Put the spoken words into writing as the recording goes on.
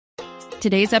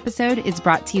Today's episode is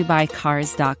brought to you by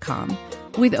Cars.com.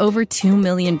 With over 2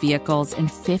 million vehicles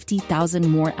and 50,000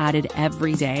 more added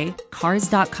every day,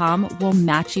 Cars.com will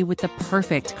match you with the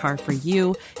perfect car for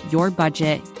you, your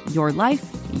budget, your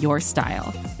life, your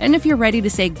style. And if you're ready to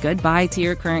say goodbye to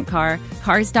your current car,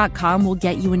 Cars.com will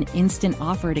get you an instant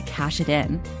offer to cash it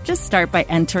in. Just start by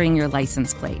entering your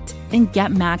license plate and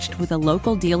get matched with a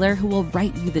local dealer who will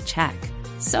write you the check.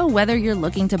 So whether you're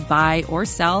looking to buy or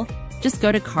sell, just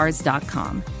go to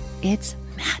Cars.com. It's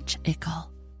magical.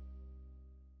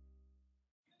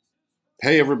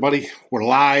 Hey, everybody. We're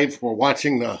live. We're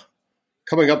watching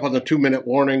coming up on the 2-minute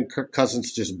warning. Kirk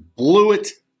Cousins just blew it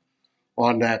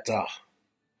on that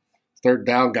third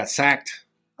down, got sacked.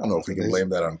 I don't know if we can blame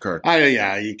that on Kirk.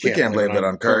 Yeah, you can't. We can't blame that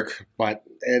on Kirk. But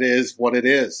it is what it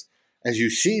is. As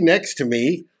you see next to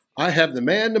me, I have the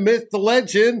man, the myth, the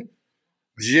legend,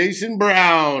 Jason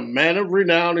Brown, man of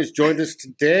renown, has joined us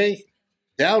today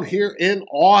down here in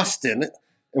Austin.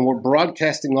 And we're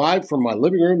broadcasting live from my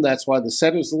living room. That's why the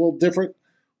set is a little different.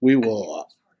 We will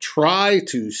try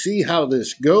to see how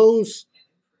this goes.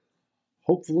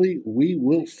 Hopefully, we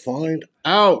will find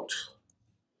out.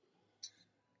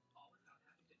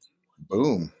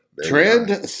 Boom. Trend,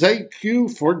 thank you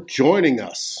for joining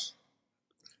us.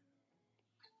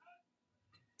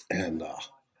 And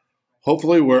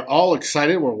hopefully, we're all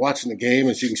excited. We're watching the game.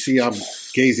 As you can see, I'm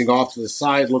gazing off to the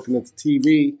side, looking at the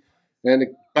TV.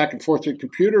 And back and forth to the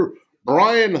computer.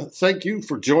 Brian, thank you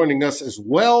for joining us as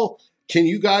well. Can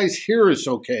you guys hear us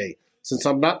okay? Since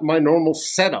I'm not in my normal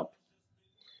setup.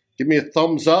 Give me a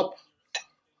thumbs up.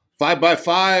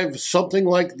 5x5, something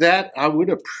like that. I would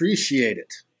appreciate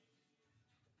it.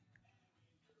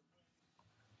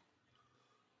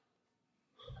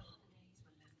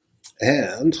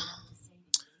 And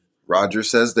Roger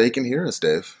says they can hear us,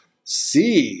 Dave.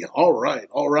 See. All right.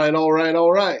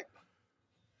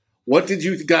 What did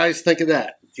you guys think of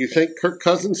that? Do you think Kirk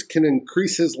Cousins can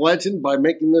increase his legend by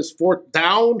making this fourth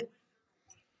down?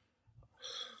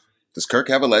 Does Kirk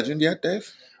have a legend yet,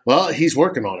 Dave? Well, he's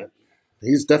working on it.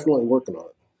 He's definitely working on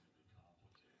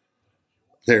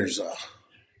it.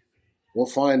 We'll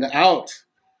find out.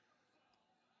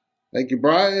 Thank you,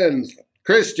 Brian.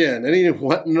 Christian,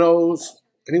 anyone knows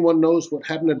what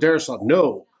happened to Darrisaw?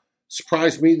 No.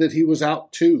 Surprised me that he was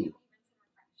out too.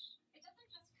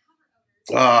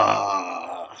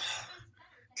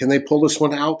 Can they pull this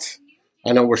one out?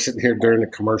 I know we're sitting here during the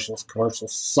commercials.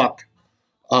 Commercials suck.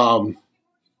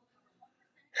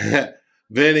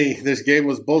 Vinny, this game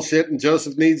was bullshit and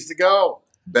Joseph needs to go.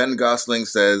 Ben Gosling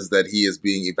says that he is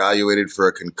being evaluated for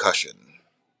a concussion.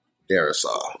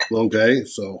 Darrisaw. Okay,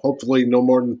 so hopefully no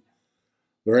more than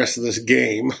the rest of this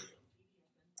game.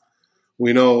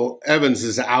 We know Evans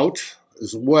is out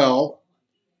as well.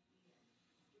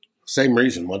 Same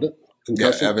reason, wasn't it?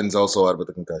 Concussion? Yeah, Evans also out with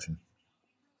a concussion.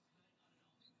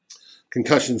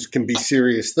 Concussions can be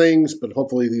serious things, but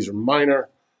hopefully these are minor.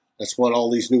 That's what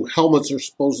all these new helmets are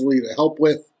supposedly to help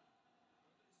with.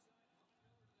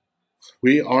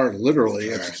 We are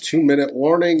literally at a 2-minute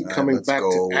warning coming back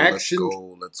to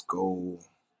action. Let's go.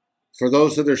 For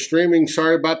those that are streaming,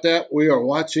 sorry about that. We are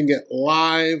watching it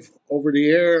live over the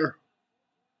air.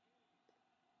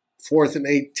 4th and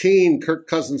 18. Kirk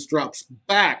Cousins drops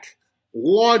back.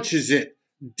 Launches it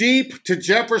deep to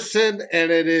Jefferson,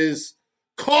 and it is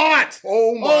caught.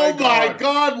 Oh, my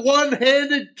God.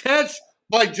 One-handed catch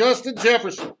by Justin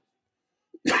Jefferson.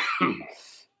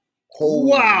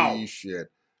 Holy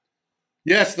shit.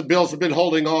 Yes, the Bills have been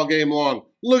holding all game long.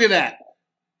 Look at that.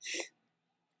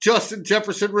 Justin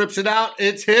Jefferson rips it out.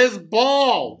 It's his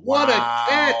ball. What a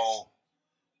catch.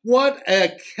 What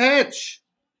a catch.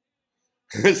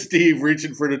 Steve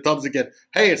reaching for the thumbs again.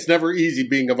 Hey, it's never easy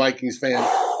being a Vikings fan.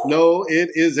 No, it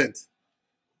isn't.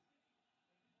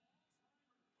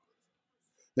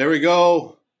 There we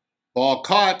go. Ball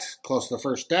caught. Close to the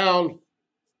first down.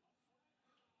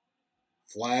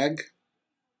 Flag.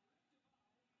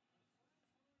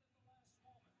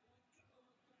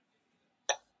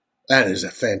 That is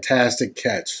a fantastic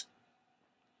catch.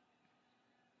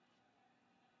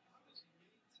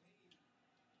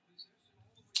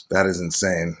 That is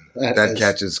insane. That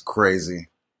catch is crazy.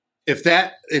 If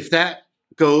that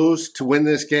goes to win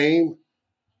this game,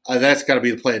 that's got to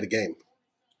be the play of the game.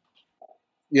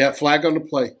 Yeah, flag on the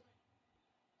play.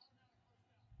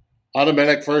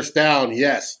 Automatic first down,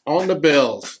 yes, on the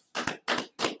Bills.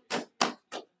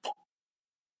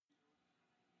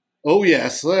 Oh,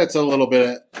 yes, that's a little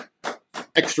bit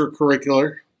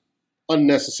extracurricular,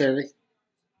 unnecessary.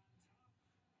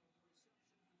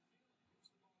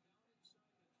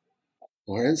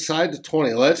 We're inside the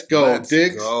 20. Let's go. Let's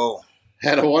Diggs go.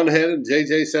 had a one-hand, and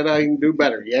JJ said I can do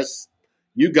better. Yes,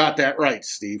 You got that right,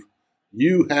 Steve.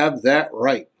 You have that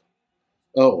right.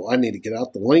 Oh, I need to get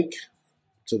out the link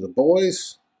to the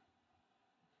boys.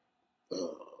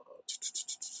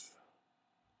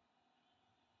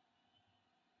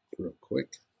 Real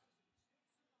quick.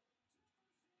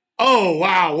 Oh,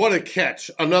 wow. What a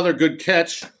catch. Another good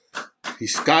catch. He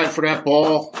skied for that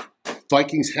ball.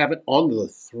 Vikings have it on the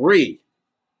 3.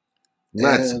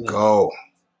 Let's go.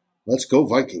 Let's go,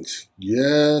 Vikings.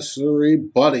 Yes,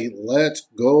 everybody. Let's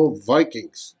go,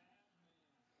 Vikings.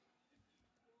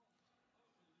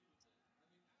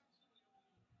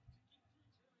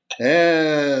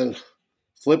 And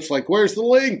Flip's like, where's the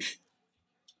link?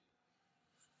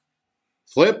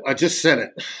 Flip, I just sent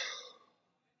it.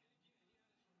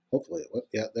 Hopefully,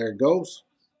 yeah, there it goes.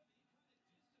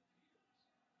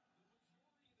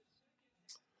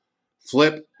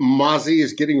 Flip, Mozzie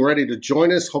is getting ready to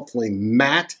join us. Hopefully,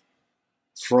 Matt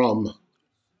from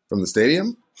the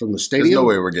stadium? From the stadium? There's no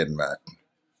way we're getting Matt.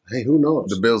 Hey, who knows?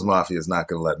 The Bills Mafia is not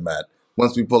going to let Matt.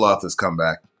 Once we pull off this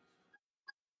comeback.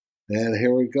 And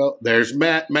here we go. There's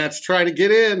Matt. Matt's trying to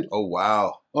get in. Oh,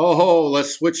 wow. Oh,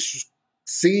 let's switch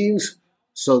scenes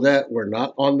so that we're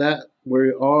not on that.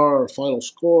 We are final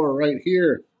score right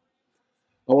here.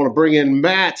 I want to bring in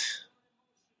Matt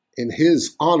in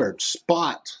his honored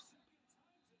spot.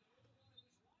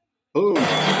 Boom.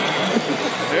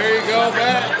 There you go,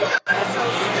 Matt.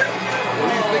 What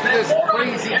do you think of this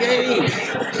crazy game?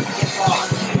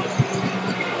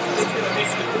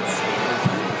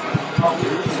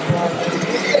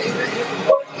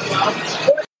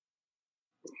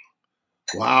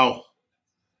 Wow.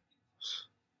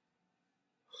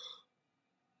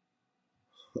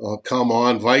 Oh, come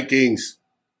on, Vikings.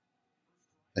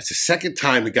 That's the second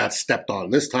time he got stepped on,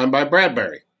 this time by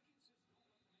Bradbury.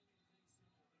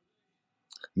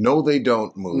 No, they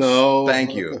don't, Moose. No.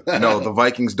 Thank you. No, the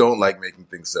Vikings don't like making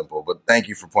things simple, but thank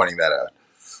you for pointing that out.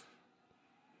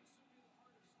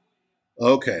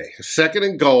 Okay, 2nd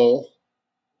and goal.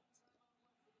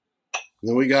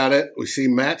 Then we got it. We see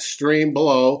Matt's stream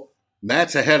below.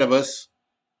 Matt's ahead of us.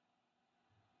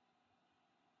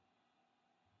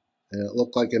 And it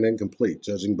looked like an incomplete,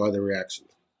 judging by the reaction.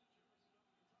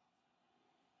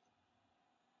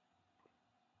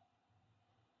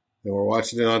 And we're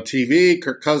watching it on TV.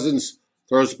 Kirk Cousins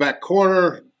throws back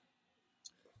corner.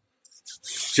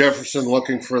 Jefferson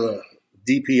looking for the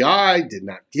DPI. Did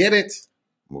not get it.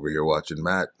 I'm over here watching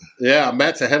Matt. Yeah,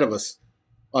 Matt's ahead of us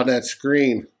on that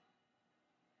screen.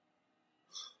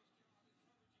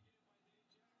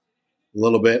 A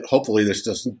little bit. Hopefully this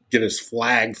doesn't get us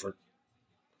flagged for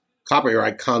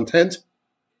copyright content.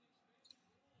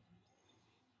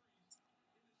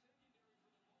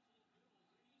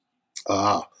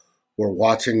 We're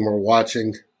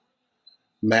watching.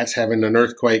 Matt's having an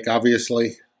earthquake,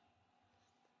 obviously.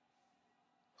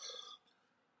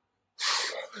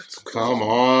 Come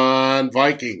on,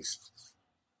 Vikings.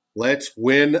 Let's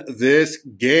win this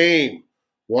game.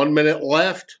 1 minute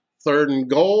left, 3rd and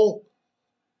goal.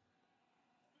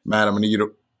 Matt, I need you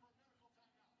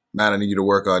to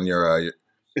work on your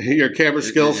camera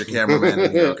skills. Your cameraman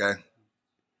in here, okay?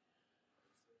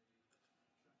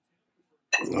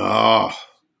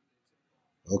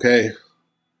 Okay.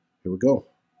 Here we go.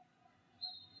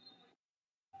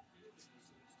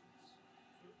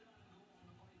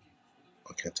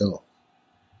 I can't tell.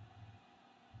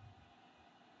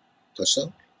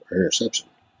 Touchdown or interception?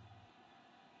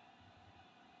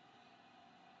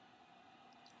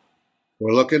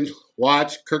 We're looking.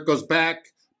 Watch. Kirk goes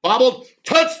back. Bobbled.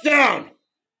 Touchdown!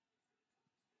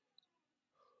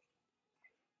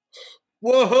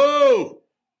 Woohoo!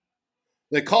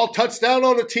 They call touchdown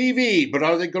on the TV, but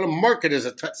are they going to mark it as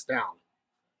a touchdown?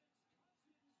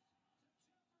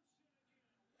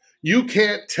 You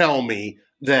can't tell me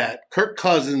that Kirk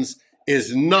Cousins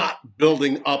is not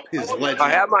building up his legend.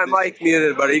 I have my mic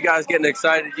muted, but are you guys getting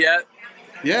excited yet?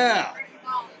 Yeah.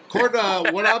 According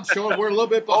to what I'm showing, we're a little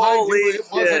bit behind. Holy you.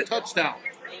 It was a shit. touchdown.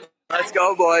 Let's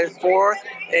go, boys. 4th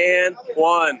and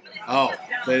 1. Oh,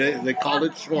 they called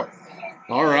it short.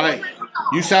 All right.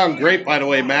 You sound great, by the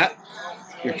way, Matt.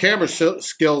 Your camera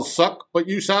skills suck, but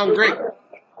you sound great.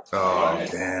 Oh,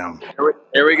 damn.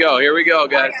 Here we go,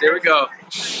 guys. Here we go.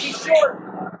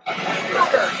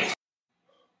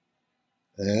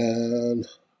 And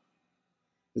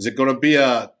is it going to be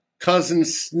a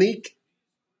Cousins sneak?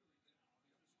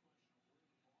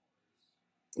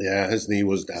 Yeah, his knee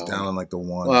was down. It's down on like the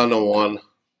 1. Well, no 1.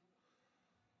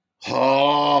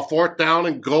 Oh, 4th down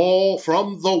and goal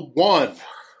from the 1.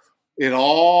 It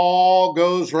all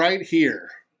goes right here.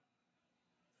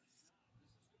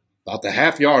 About the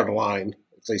half-yard line,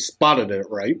 if they spotted it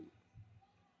right.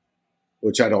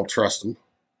 which I don't trust him.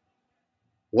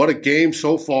 What a game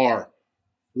so far.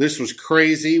 This was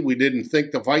crazy. We didn't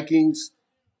think the Vikings.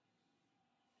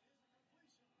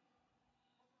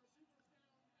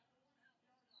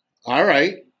 All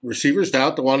right. Receivers down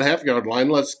at the 1.5 yard line.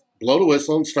 Let's blow the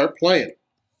whistle and start playing.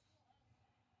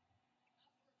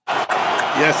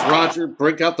 Yes, Roger,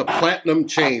 break out the platinum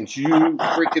chains. You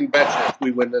freaking betcha if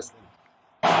we win this one.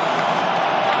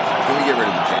 Can we get rid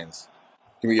of the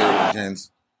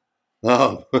chains?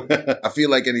 Oh. I feel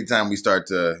like anytime we start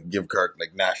to give Kirk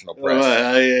like national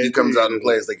press, he comes out and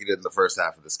plays like he did in the first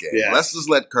half of this game. Yeah. Let's just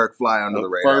let Kirk fly under the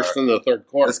radar. First and the third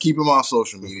quarter. Let's keep him off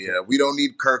social media. We don't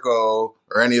need Kirko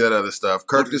or any of that other stuff.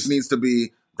 Kirk just needs to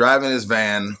be driving his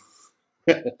van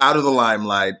out of the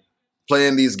limelight,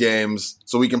 playing these games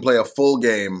so we can play a full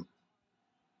game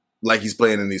like he's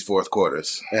playing in these fourth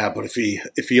quarters. Yeah, but if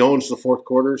he owns the fourth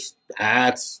quarters,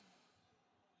 that's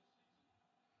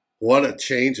what a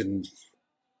change in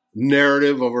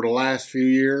narrative over the last few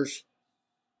years.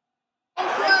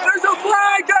 There's a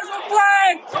flag!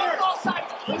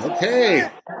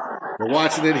 Okay. We're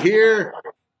watching it here.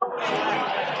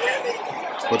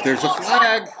 But there's a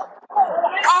flag.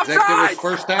 Does that give us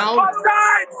first down?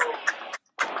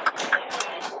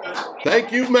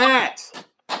 Thank you, Matt.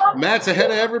 Matt's ahead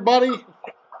of everybody.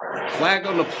 Flag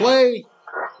on the play.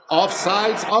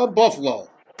 Offsides on Buffalo.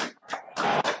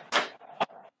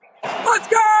 Let's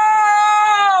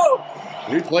go!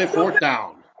 Replay fourth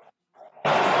down.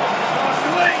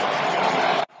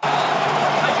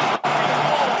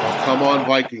 Oh, come on,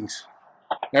 Vikings.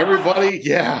 Everybody,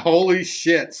 yeah, holy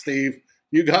shit, Steve.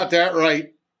 You got that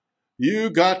right.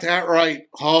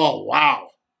 Oh, wow.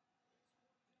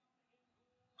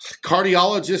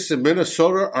 Cardiologists in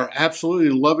Minnesota are absolutely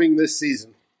loving this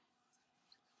season.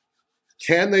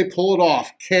 Can they pull it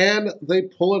off?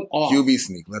 QB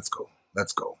sneak. Let's go.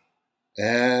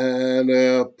 And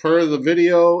per the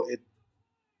video,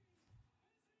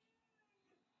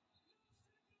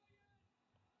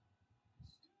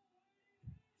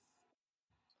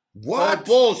 What? Oh,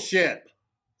 bullshit.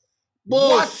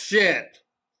 Bullshit.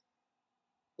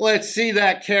 Let's see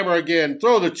that camera again.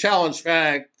 Throw the challenge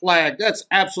flag. That's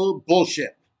absolute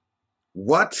bullshit.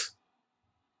 What?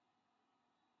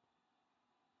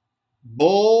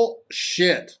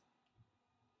 Bullshit.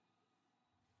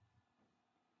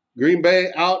 Green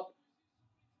Bay out.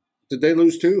 Did they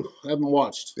lose too? I haven't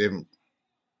watched. They haven't.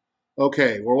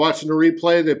 Okay, we're watching the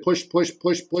replay. They push.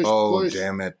 Oh,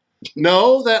 damn it.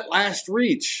 No, that last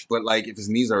reach. But like if his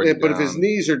knees are down. But if his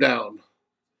knees are down.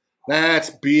 That's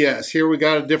BS. Here we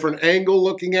got a different angle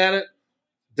looking at it.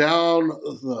 Down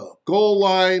the goal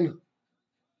line.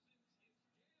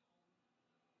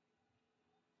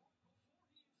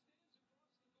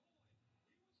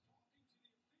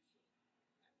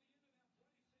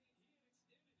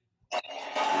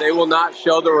 They will not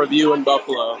show the review in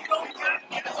Buffalo.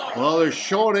 Well, they're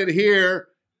showing it here,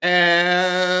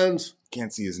 and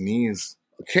can't see his knees.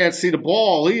 Can't see the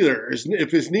ball either.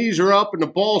 If his knees are up and the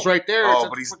ball's right there. Oh,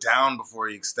 but he's down before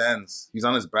he extends. He's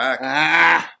on his back.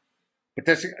 But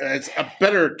it's a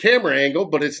better camera angle,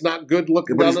 but it's not good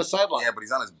looking down the sideline. Yeah, but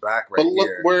he's on his back right here. But look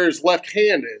where his left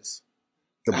hand is.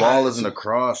 The ball isn't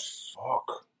across.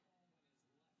 Fuck.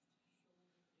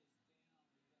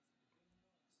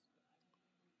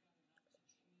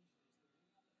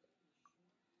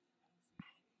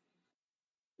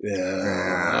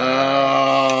 Yeah.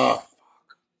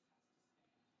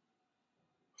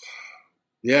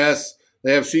 Yes,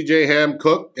 they have C.J. Ham,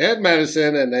 Cook, and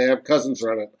Madison, and they have Cousins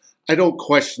running. I don't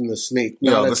question the sneak.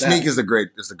 No, the sneak is a great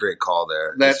call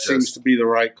there. That seems to be the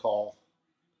right call.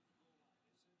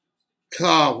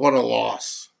 God, what a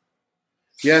loss.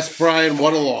 Yes, Brian,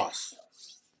 what a loss.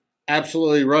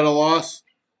 Absolutely what a loss.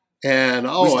 And,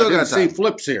 I didn't see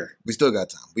Flip's here. We still got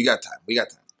time. We got time.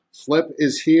 Flip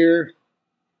is here.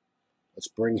 Let's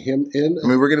bring him in. I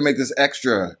mean, we're going to make this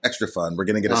extra fun. We're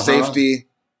going to get a safety,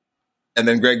 and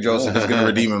then Greg Joseph is going to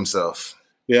redeem himself.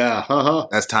 Yeah,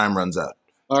 as time runs out.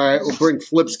 All right, we'll bring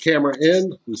Flip's camera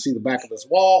in. We see the back of this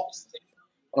wall.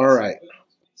 All right.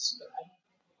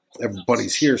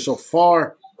 Everybody's here so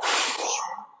far.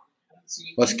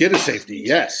 Let's get a safety.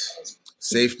 Yes.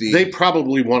 Safety. They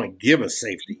probably want to give a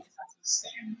safety.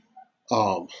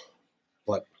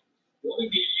 But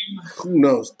who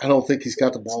knows? I don't think he's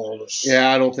got the ball over.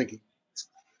 Yeah, I don't think he.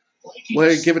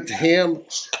 Well, give it to him.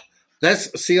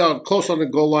 Close on the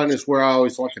goal line is where I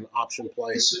always like an option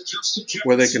play,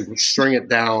 where they can string it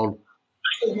down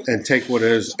and take what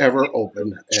is ever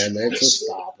open, and it's a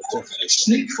stop. It's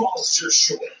a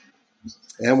first.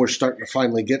 And we're starting to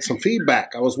finally get some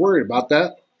feedback. I was worried about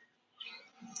that.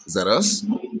 Is that us?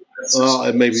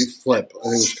 And maybe Flip. I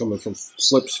think it's coming from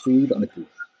Flip's feed. I can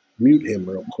mute him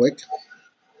real quick.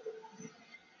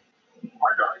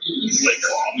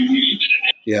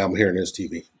 Yeah, I'm hearing his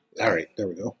TV. All right, there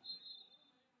we go.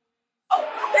 He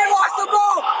lost the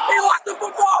ball. He lost the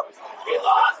football. He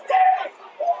lost it.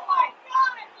 Oh my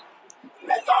God!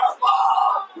 It's our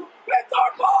ball. It's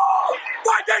our ball.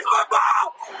 Vikings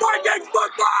football. Vikings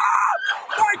football.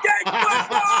 Vikings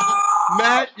football.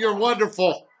 Matt, you're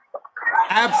wonderful.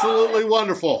 Absolutely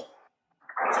wonderful.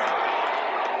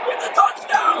 It's a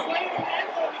touchdown.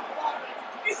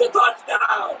 It's a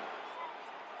touchdown.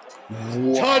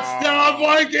 Wow. Touchdown,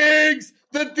 Vikings!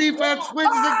 The defense wins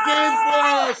the game for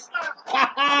us.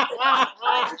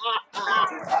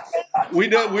 We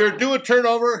know we're doing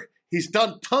turnover. He's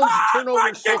done tons of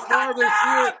turnovers so far this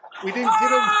year. We didn't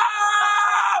get him.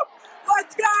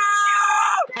 Let's go!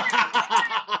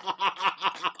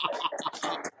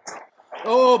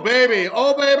 Oh, baby.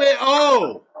 Oh, baby.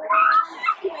 Oh.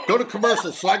 Go to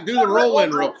commercial so I can do the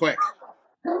roll-in real quick.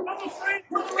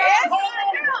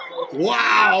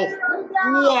 Wow.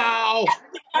 Wow.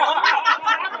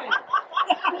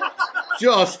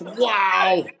 Just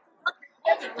wow.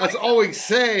 That's all we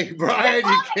say, Brian.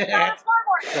 You can't.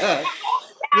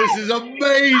 This is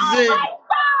amazing.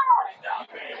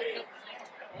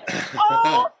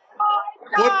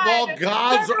 Football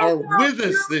gods are with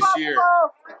us this year.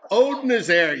 Odin is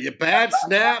there. You bad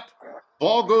snap.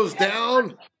 Ball goes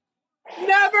down.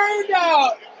 Never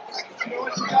know.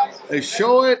 They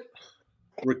show it.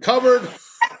 Recovered.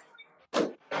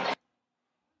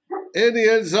 In the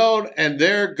end zone. And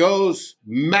there goes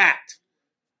Matt.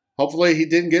 Hopefully he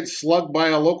didn't get slugged by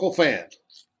a local fan.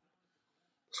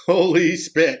 Holy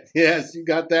spit. Yes, you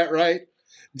got that right.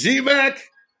 G-Mac,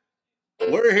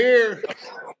 we're here.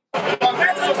 What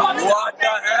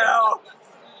the hell?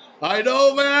 I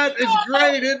know, Matt. It's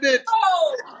great, isn't it?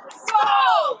 Go!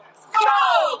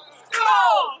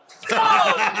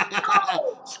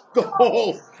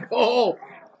 Go!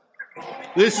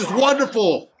 This is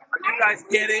wonderful. Are you guys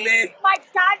kidding me? My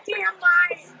goddamn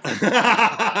mind.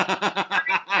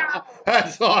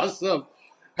 That's awesome.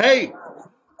 Hey,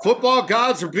 football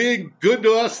gods are being good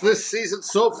to us this season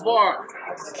so far.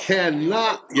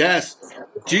 Cannot, yes,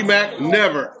 G-Mac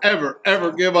never, ever,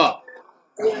 ever give up.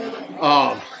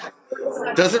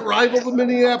 Does it rival the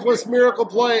Minneapolis Miracle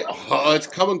play? Oh, it's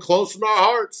coming close in our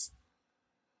hearts.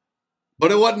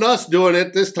 But it wasn't us doing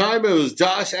it this time. It was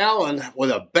Josh Allen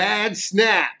with a bad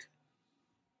snap.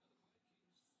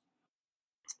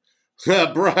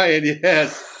 Brian,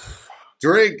 yes.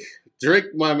 Drink,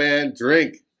 my man,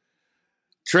 drink.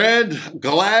 Trend,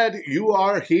 glad you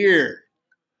are here.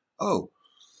 Oh,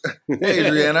 hey,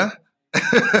 Adriana.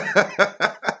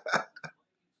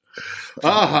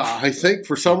 I think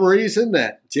for some reason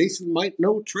that Jason might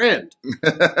know Trend.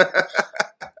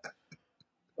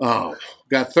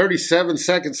 Got 37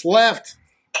 seconds left.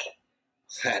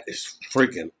 That is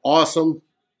freaking awesome.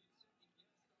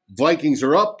 Vikings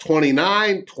are up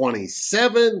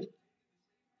 29-27.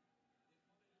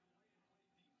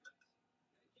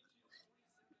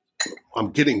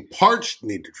 I'm getting parched.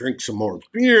 Need to drink some more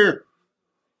beer.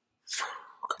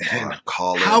 Come on,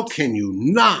 call it. How can you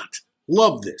not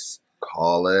love this?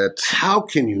 Call it. How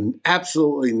can you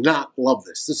absolutely not love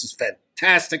this? This is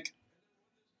fantastic.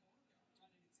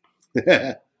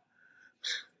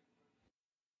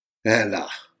 And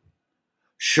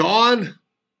Sean,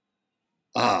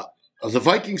 the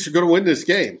Vikings are going to win this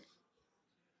game.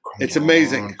 It's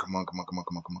amazing. Come on.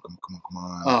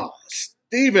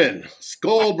 Steven,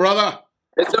 Skull, brother.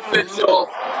 It's official.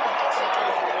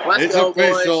 Let's go,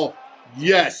 official.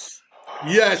 Boys.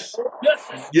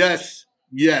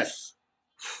 Yes.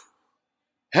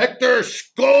 Hector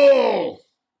Skull.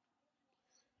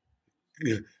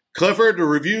 Clifford, the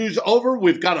review's over.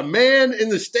 We've got a man in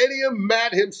the stadium,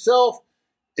 Matt himself.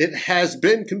 It has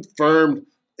been confirmed.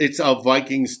 It's a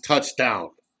Vikings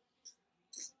touchdown.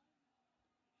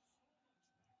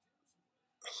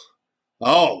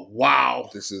 Oh, wow.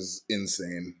 This is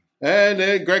insane. And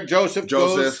then Greg Joseph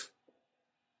goes.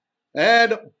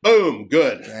 And boom,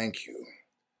 good. Thank you.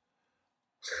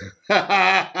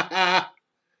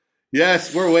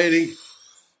 Yes, we're waiting.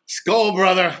 Skull,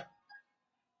 brother.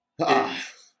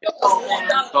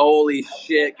 Holy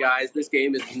shit, guys. This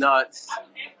game is nuts.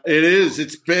 It is.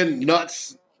 It's been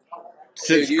nuts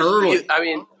since early.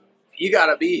 You got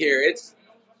to be here. It's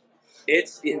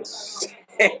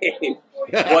insane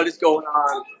what is going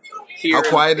on here. How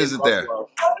quiet is it there?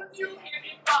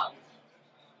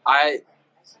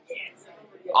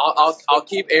 I'll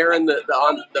keep airing the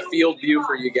field view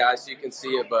for you guys so you can see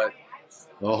it, but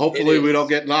well, hopefully we don't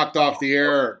get knocked off the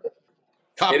air.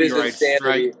 Copyright It is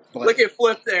insanity. strike. Look at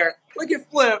Flip there. Look at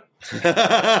Flip.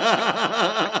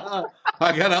 I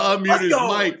gotta unmute Let's his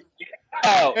go. mic.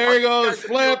 Oh, There he goes, Guys,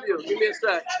 Flip. Give me a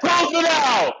sec. close it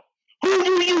out. Who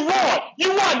do you want? You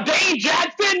want Dane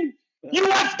Jackson? You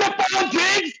want Stephon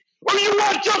Diggs? Or you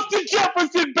want Justin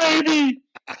Jefferson, baby?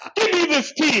 Give me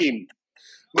this team.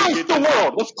 Face the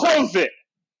world. Let's close it.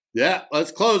 Yeah,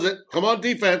 let's close it. Come on,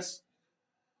 defense.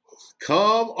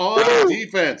 Come on,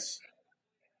 defense.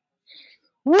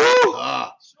 Woo!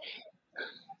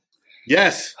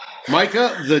 Yes,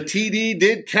 Micah, the TD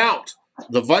did count.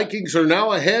 The Vikings are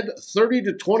now ahead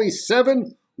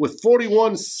 30-27 with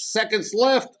 41 seconds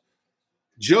left.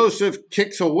 Joseph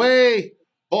kicks away.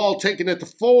 Ball taken at the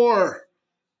 4.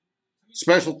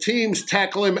 Special teams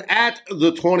tackle him at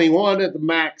the 21 at the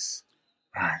max.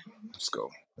 All right, let's go.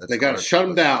 They got to shut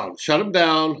him down. Shut him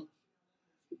down.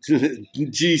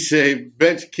 G say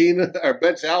bench Keenan or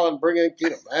bench Allen, bring in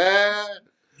Keenan.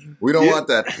 We don't want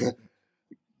that.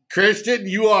 Christian,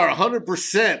 you are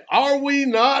 100%. Are we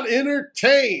not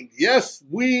entertained? Yes,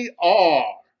 we are.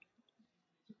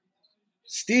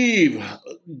 Steve,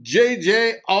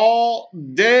 JJ, all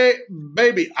day,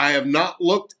 baby. I have not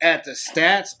looked at the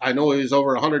stats. I know he was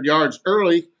over 100 yards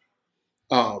early.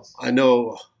 I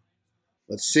know,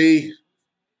 let's see.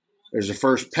 There's a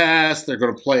first pass. They're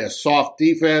going to play a soft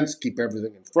defense, keep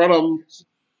everything in front of them.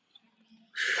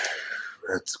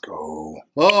 Let's go.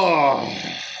 Oh.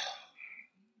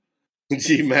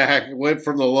 G-Mac went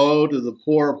from the low to the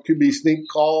poor QB sneak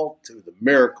call to the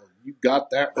miracle. You got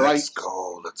that right. Let's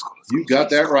go. You got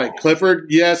that right. Clifford,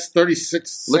 yes,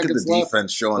 36 Look at seconds the left.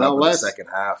 defense showing up in the second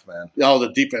half, man. Oh, the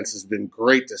defense has been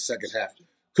great the second half.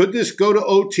 Could this go to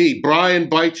OT? Brian,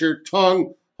 bite your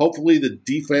tongue. Hopefully the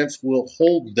defense will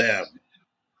hold them.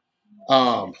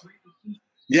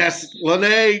 Yes,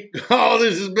 Lene. Oh,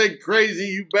 this has been crazy.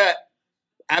 You bet.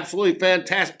 Absolutely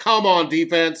fantastic. Come on,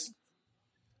 defense.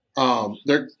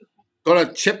 They're going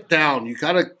to chip down. You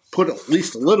got to put at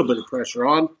least a little bit of pressure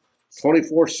on.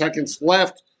 24 seconds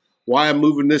left. Why I'm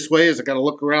moving this way is I got to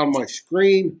look around my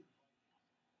screen.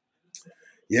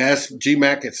 Yes,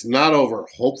 G-Mac, it's not over.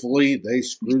 Hopefully they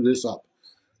screw this up.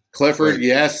 Clifford,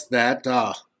 yes, that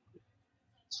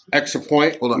extra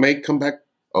point may come back.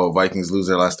 Oh, Vikings lose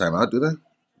their last time out, do they?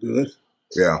 Do they?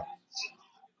 Yeah.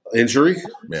 Injury?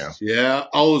 Yeah. Yeah.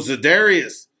 Oh,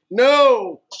 Zadarius.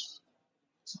 No.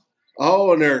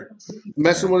 Oh, and they're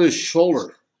messing with his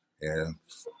shoulder. Yeah.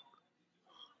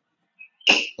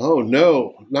 Oh,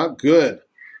 no. Not good.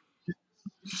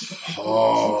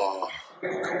 Oh.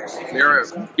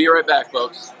 Be right back,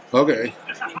 folks. Okay.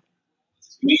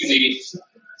 Easy.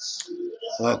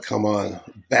 Oh, come on.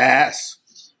 Bass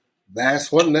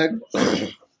wasn't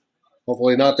that –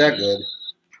 hopefully not that good.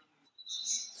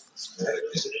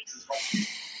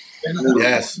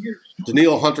 Yes.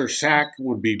 Daniil Hunter sack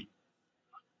would be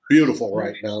beautiful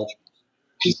right now.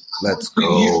 Let's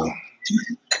go.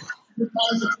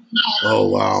 Oh,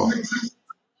 wow.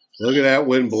 Look at that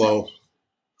wind blow.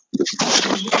 Let's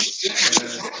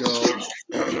go.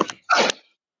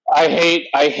 I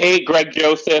hate Greg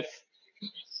Joseph.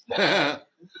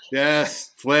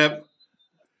 Yes, Flip.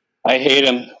 I hate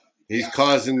him. He's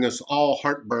causing us all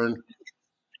heartburn.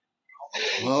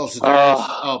 Well,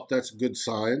 so that's a good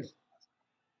sign.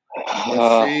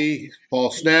 Let's see.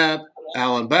 Ball snap.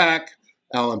 Allen back.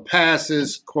 Allen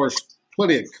passes. Of course,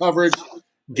 plenty of coverage.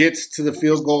 Gets to the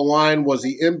field goal line. Was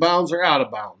he inbounds or out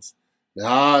of bounds?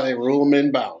 Nah, they rule him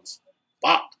inbounds.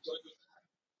 Wow.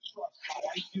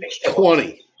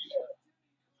 20.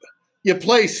 You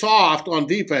play soft on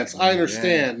defense. I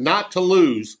understand. Not to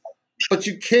lose. But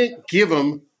you can't give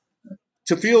them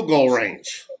to field goal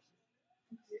range.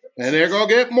 And they're going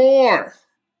to get more.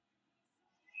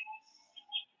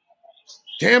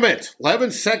 Damn it.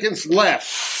 11 seconds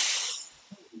left.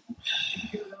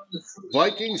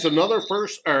 Vikings another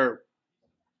first, or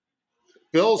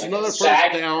Bills another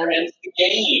first down.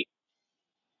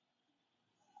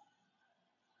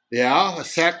 Yeah, a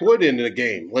sack would end the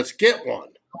game. Let's get one.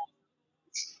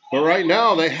 But right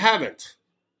now, they haven't.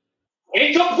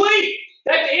 Incomplete!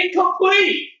 That's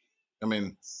incomplete! I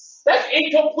mean, that's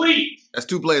incomplete! That's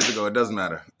 2 plays ago. It doesn't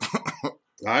matter.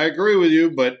 I agree with you,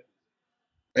 but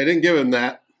they didn't give him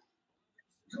that.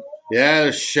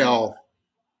 Yeah, Shell.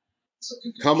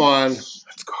 Come on.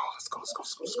 Let's go.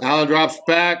 Allen drops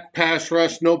back. Pass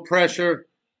rush, no pressure.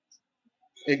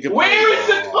 Where is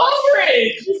the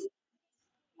coverage?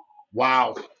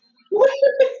 Wow.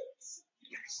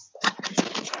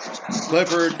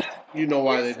 Clifford, you know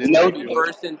why they didn't. No,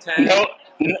 First and 10. No,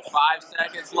 5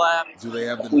 seconds left. Do they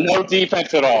have the no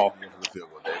defense at all.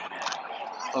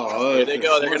 Oh, Here they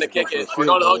go. They're going to kick it. We're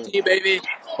going to OT, baby.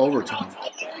 Overtime.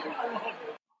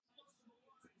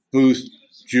 Booth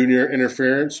junior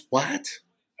interference. What?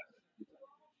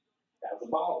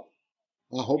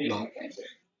 I hope not.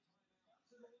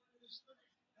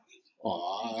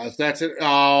 Oh, that's it.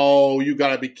 Oh, you got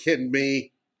to be kidding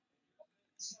me.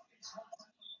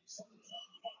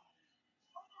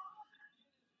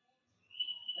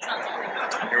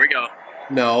 Here we go.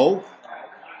 No.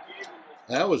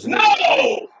 That was No!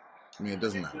 I mean, it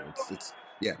doesn't matter. It's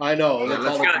yeah. I know. Yeah, let's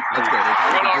Let's go. Let's go.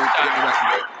 We're going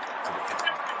overtime.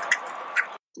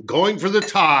 going for the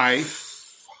tie.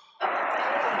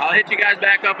 I'll hit you guys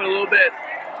back up in a little bit.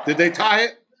 Did they tie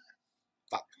it?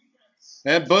 Fuck.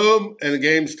 And boom, and the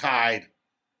game's tied.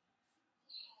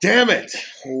 Damn it.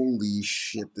 Holy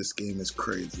shit, this game is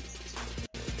crazy.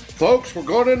 Folks, we're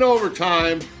going in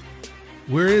overtime.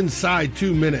 We're inside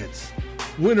 2 minutes.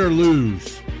 Win or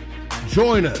lose.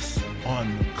 Join us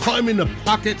on Climbing the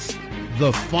Pockets,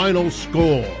 the final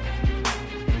score.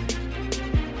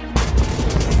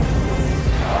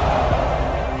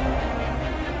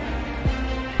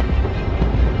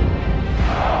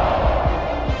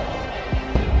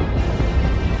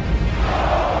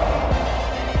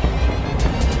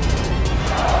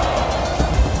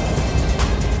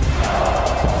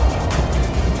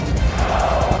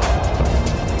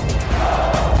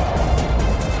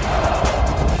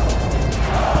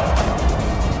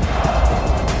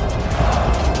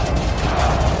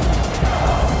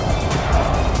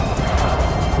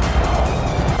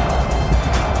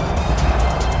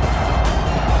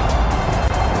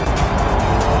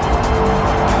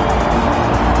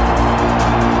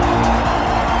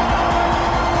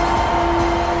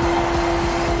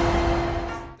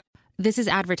 This is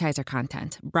advertiser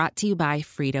content brought to you by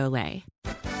Frito-Lay.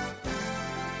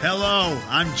 Hello,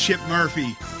 I'm Chip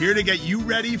Murphy, here to get you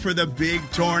ready for the big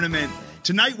tournament.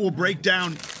 Tonight we'll break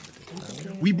down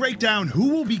who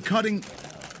will be cutting.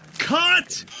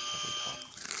 Cut!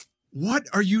 What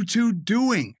are you two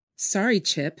doing? Sorry,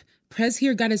 Chip. Prez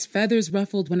here got his feathers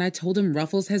ruffled when I told him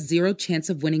Ruffles has zero chance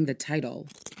of winning the title.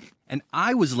 And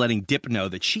I was letting Dip know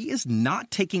that she is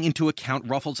not taking into account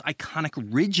Ruffles' iconic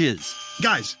ridges.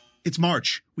 Guys, it's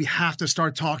March. We have to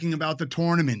start talking about the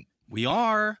tournament. We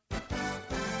are.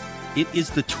 It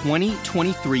is the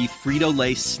 2023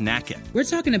 Frito-Lay Snack It. We're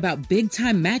talking about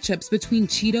big-time matchups between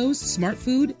Cheetos, Smart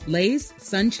Food, Lay's,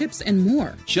 Sun Chips, and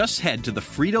more. Just head to the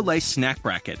Frito-Lay Snack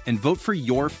Bracket and vote for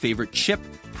your favorite chip,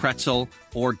 pretzel,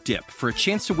 or dip for a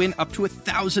chance to win up to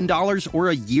 $1,000 or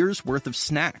a year's worth of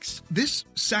snacks. This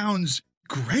sounds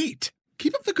great.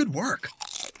 Keep up the good work.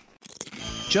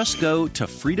 Just go to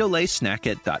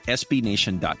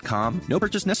fritolaysnackit.sbnation.com. No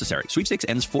purchase necessary. Sweepstakes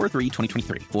ends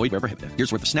 4/3/2023. Void where prohibited.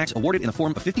 Here's worth of snacks awarded in the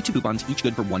form of 52 coupons, each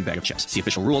good for one bag of chips. See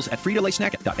official rules at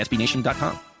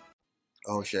fritolaysnackit.sbnation.com.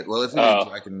 Oh shit. Well, if we need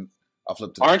to, I'll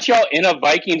flip to. Aren't y'all in a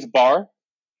Vikings bar?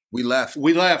 We left.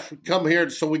 We come here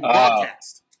so we can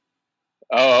broadcast.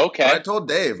 Oh, okay. But I told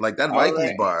Dave, like that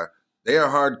Vikings bar, they are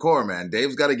hardcore, man.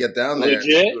 Dave's got to get down there and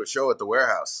do a show at the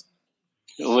warehouse.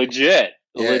 Legit.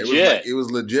 Yeah, Legit. It was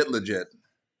legit.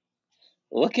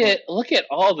 Look at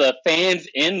all the fans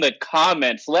in the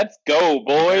comments. Let's go,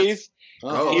 boys.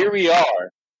 Here we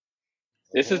are.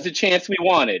 This is the chance we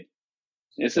wanted.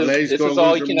 This is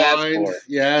all you can ask for.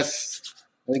 Yes.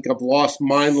 I think I've lost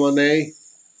mine, Lene.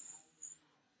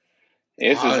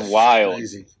 This is wild.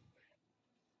 Crazy.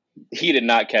 He did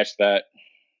not catch that.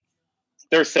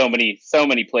 There's so many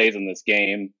plays in this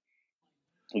game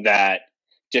that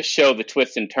just show the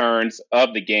twists and turns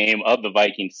of the game, of the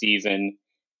Viking season.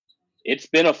 It's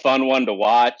been a fun one to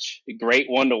watch, a great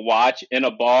one to watch in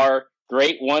a bar,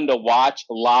 great one to watch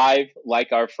live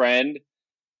like our friend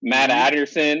Matt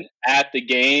Anderson at the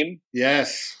game.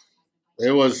 Yes.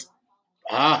 It was,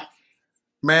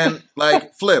 Man,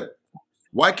 like, Flip,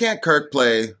 why can't Kirk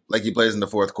play like he plays in the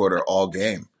fourth quarter all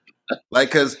game?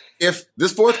 Like, because if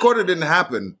this fourth quarter didn't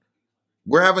happen,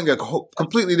 we're having a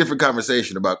completely different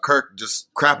conversation about Kirk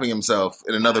just crapping himself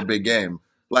in another big game.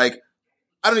 Like,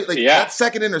 that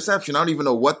second interception, I don't even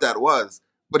know what that was.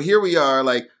 But here we are,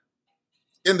 like,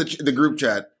 in the group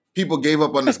chat, people gave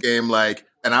up on this game like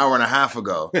an hour and a half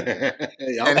ago.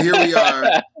 And here we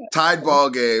are, tied ball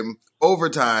game,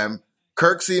 overtime.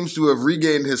 Kirk seems to have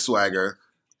regained his swagger.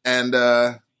 And,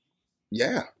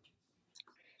 yeah.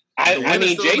 I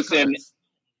mean, Jason,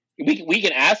 we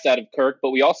can ask that of Kirk,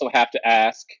 but we also have to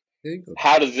ask,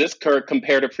 how does this Kirk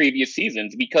compare to previous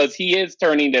seasons? Because he is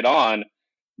turning it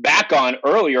back on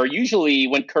earlier. Usually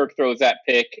when Kirk throws that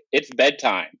pick, it's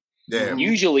bedtime. Damn.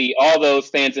 Usually all those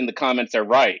fans in the comments are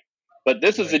right. But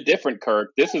this is a different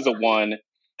Kirk. This is a one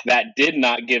that did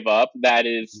not give up, that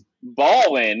is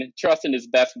balling, trusting his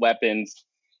best weapons.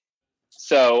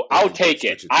 So I'll take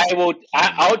it.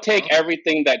 I'll take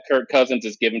everything that Kirk Cousins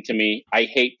has given to me. I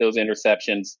hate those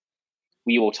interceptions.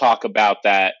 We will talk about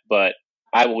that, but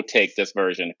I will take this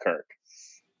version of Kirk.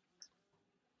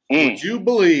 Would you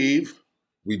believe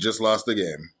we just lost the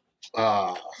game?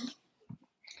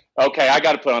 Okay, I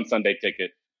got to put on Sunday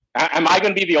Ticket. Am I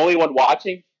going to be the only one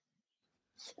watching?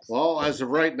 Well, as of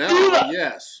right now,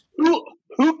 yes.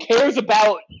 Who cares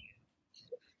about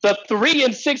the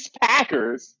 3-6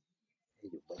 Packers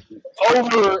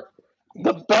over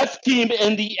the best team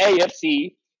in the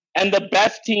AFC and the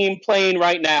best team playing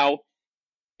right now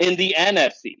in the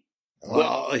NFC?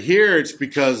 Well, here it's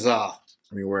because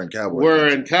we're in Cowboy. We're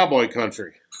in Cowboy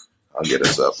country. I'll get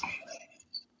us up.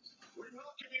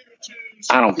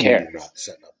 I don't care.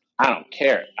 I don't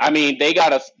care. I mean, they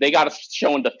got us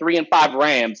showing the 3-5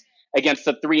 Rams against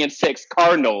the 3-6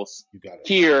 Cardinals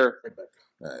here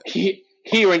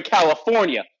in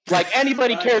California. Like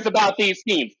anybody cares about these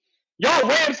teams. Y'all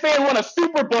Rams fan won a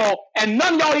Super Bowl, and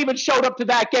none of y'all even showed up to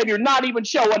that game. You're not even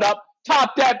showing up.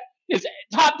 Top deck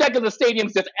of the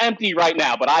stadium's just empty right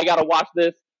now. But I gotta watch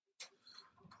this.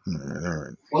 All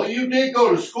right. Well, you did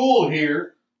go to school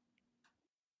here.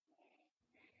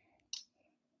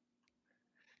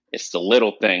 It's the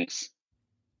little things.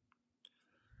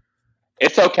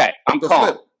 It's okay. I'm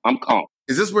calm.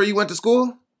 Is this where you went to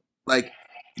school? Like,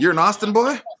 you're an Austin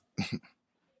boy?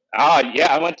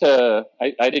 Yeah,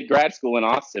 I did grad school in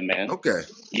Austin, man. Okay.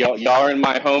 Y'all are in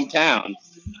my hometown.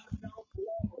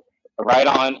 Right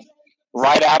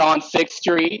out on 6th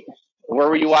Street. Where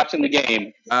were you watching the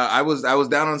game? I was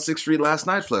down on 6th Street last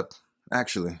night, Flip,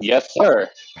 actually. Yes, sir.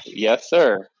 Yes,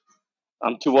 sir.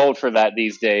 I'm too old for that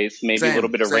these days. Maybe a little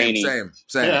bit of rainy. Same.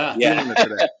 Yeah.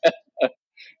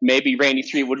 Maybe Rainy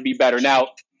Street would be better.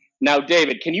 Now,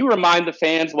 David, can you remind the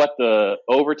fans what the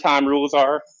overtime rules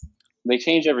are? They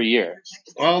change every year.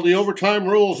 Well, the overtime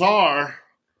rules are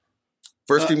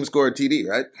first team to score a TD,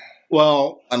 right?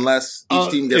 Well, unless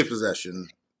each team gets possession.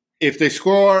 If they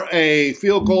score a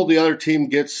field goal, the other team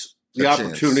gets the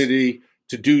opportunity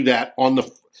to do that if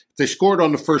they scored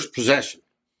on the first possession.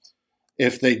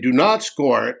 If they do not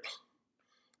score it,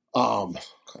 come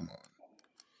on.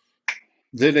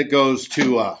 Then it goes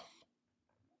to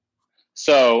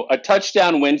so a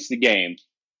touchdown wins the game.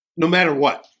 No matter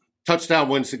what, touchdown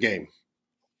wins the game.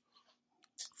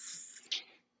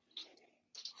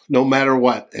 No matter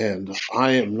what, and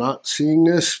I am not seeing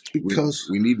this because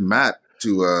we need Matt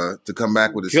to come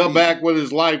back with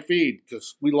his live feed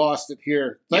because we lost it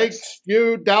here. Thanks,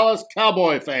 you Dallas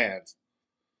Cowboy fans.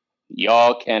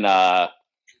 Y'all can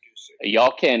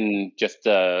just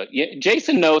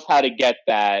Jason knows how to get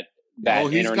that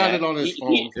he's internet. got it on his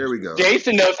phone. Here we go.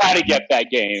 Jason knows how to get that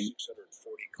game.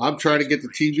 I'm trying to get the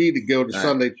TV to go to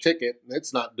Sunday Ticket.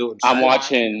 It's not doing so. I'm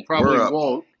watching. Probably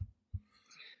won't.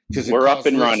 Because we're up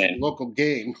and running. Local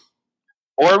game.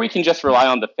 Or we can just rely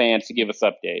on the fans to give us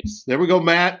updates. There we go,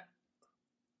 Matt.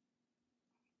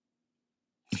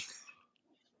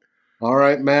 All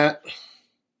right, Matt.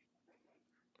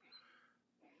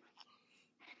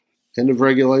 End of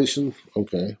regulation.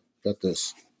 Okay, got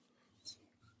this.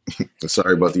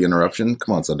 Sorry about the interruption.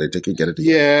 Come on, Sunday Ticket, get it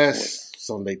together. Yes,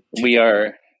 Sunday. We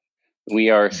are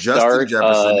Justin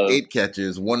Jefferson, 8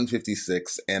 catches,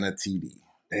 156, and a TD.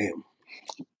 Damn.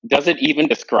 Does it even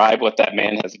describe what that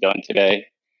man has done today?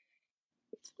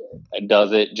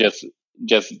 Does it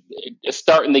just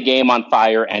starting the game on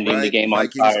fire, ending the game on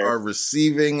fire? Vikings are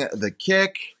receiving the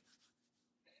kick.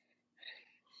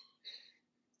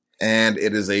 And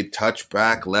it is a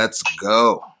touchback. Let's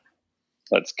go.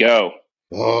 Let's go.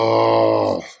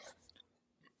 Oh.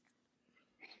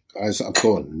 Guys, I'm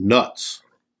going nuts.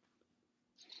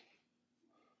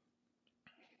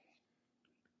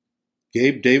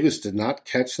 Gabe Davis did not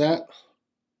catch that?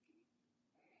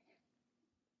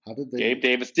 How did they? Gabe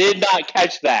Davis did not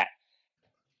catch that.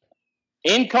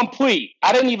 Incomplete.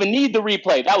 I didn't even need the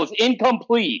replay. That was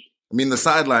incomplete. I mean, the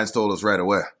sidelines told us right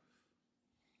away.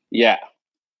 Yeah.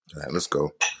 All right, let's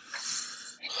go.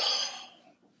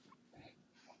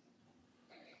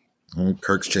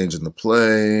 Kirk's changing the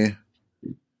play.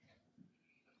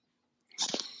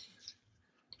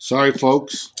 Sorry,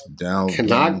 folks. Down.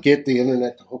 Cannot get the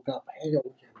internet to hook up.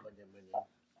 All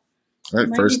right,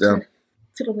 first down.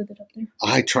 Fiddle with it up there.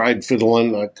 I tried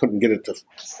fiddling. I couldn't get it to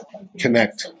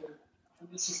connect.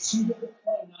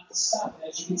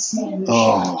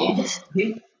 Oh.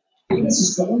 Davis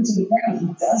is going to the ground. He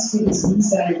does get his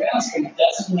knees down and bounce, but he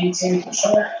doesn't maintain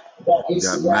control. We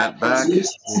got Matt back.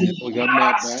 We got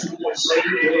Matt back.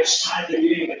 It's time to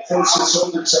get it. First, it's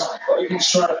overtime. Vikings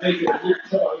try to make it a big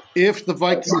play. If the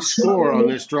Vikings score on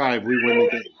this drive, we win the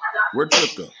game. Where'd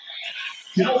Flip go?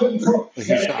 He's out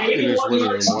in his living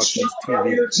room watching his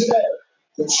TV.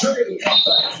 That's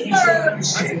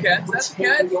a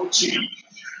catch.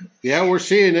 Yeah, we're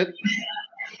seeing it.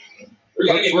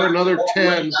 Look for another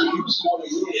 10.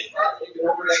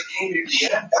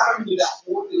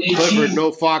 Clifford,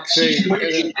 no Fox saying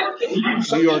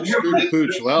New York screwed the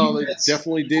pooch. Well, they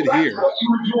definitely did here. He was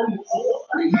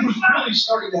really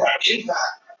starting to have impact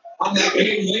on that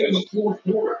game late in the fourth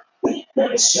quarter.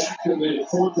 That sack and then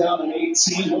 4th down and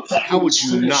 18. How would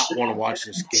you not want to watch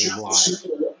this game live?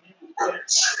 I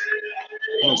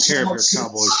don't care if you're a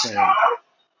Cowboys fan.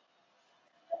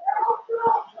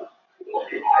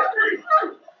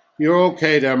 You're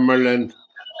okay there, Merlin.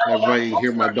 Everybody can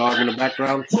hear my dog in the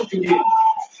background.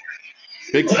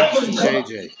 Big pass to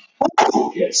JJ.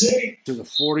 To the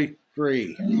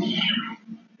 43.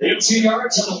 18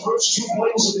 yards on the first 2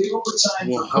 plays of the overtime.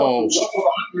 Whoa.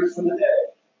 For the day.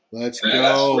 Let's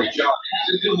go. It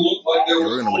didn't look like they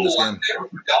were going to win this game.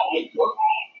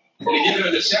 And again,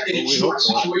 in the second and short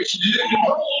situation, you didn't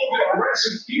go a little bit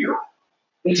aggressive here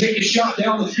and take a shot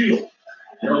down the field.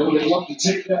 They would love to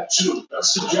take that too.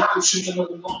 That's the job shooting of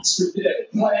the monster day.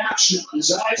 Play action, his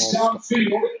eyes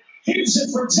downfield. He's it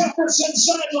for Jefferson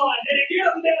sideline, and he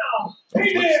get him down.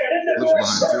 He did in the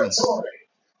North territory.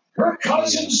 Kirk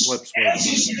Cousins, as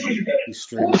he's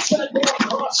pulls that ball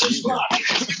across his body.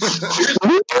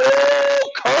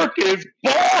 Kirk is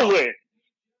balling.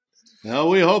 Well,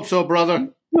 we hope so, brother.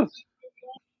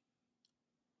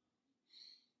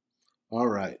 All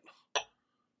right.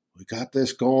 We got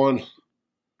this going.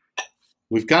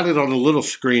 We've got it on a little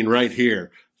screen right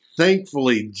here.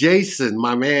 Thankfully, Jason,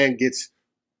 my man, gets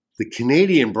the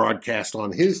Canadian broadcast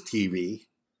on his TV.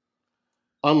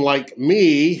 Unlike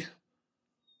me,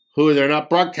 who they're not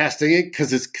broadcasting it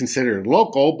because it's considered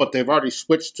local, but they've already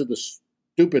switched to the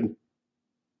stupid. All right,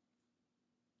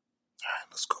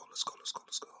 let's go.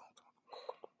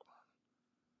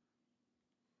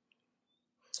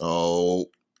 Oh,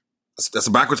 that's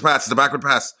a backwards pass. It's a backward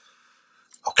pass.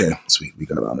 Okay, sweet. We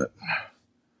got on it.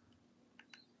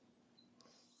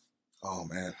 Oh,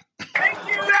 man. Thank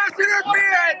you, pass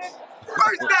interference.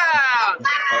 First down.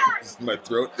 My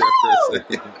throat there for a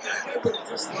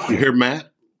second. You hear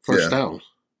Matt? First down.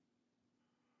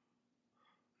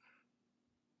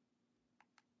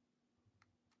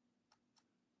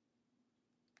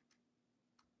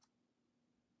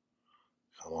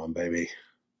 Come on, baby.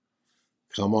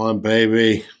 Come on,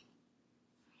 baby.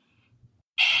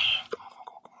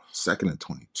 2nd and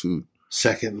 22.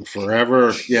 Second and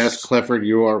forever. Yes, Clifford,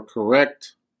 you are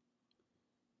correct.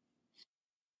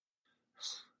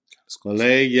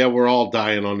 Malay, yeah, we're all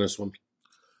dying on this one.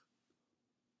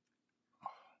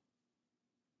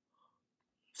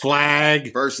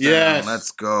 Flag. First down. Yes.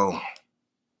 Let's go.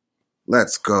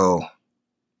 Let's go.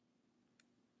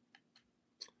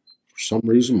 For some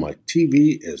reason, my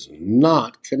TV is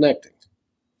not connecting.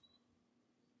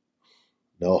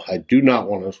 No, I do not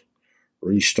want to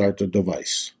restart the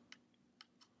device.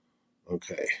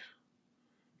 Okay.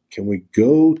 Can we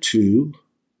go to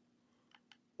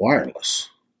wireless?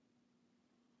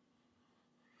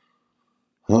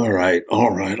 All right.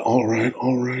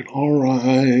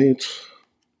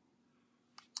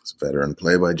 It's a veteran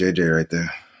play by JJ right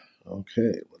there.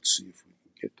 Okay, let's see if we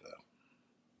can get that.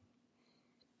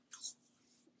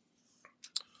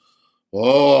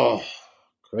 Oh,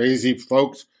 crazy,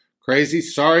 folks. Crazy.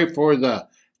 Sorry for the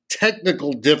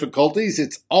technical difficulties.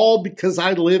 It's all because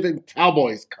I live in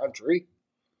Cowboys country.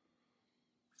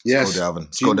 Yes. Let's go, Dalvin.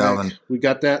 Let's go, Dalvin. We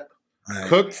got that. Right.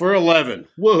 Cook for 11.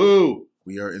 Woohoo.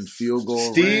 We are in field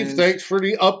goal Steve, range. thanks for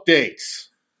the updates.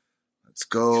 Let's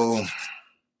go.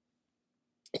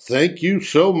 Thank you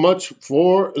so much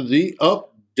for the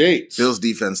updates. Bill's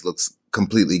defense looks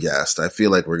completely gassed. I feel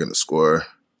like we're going to score.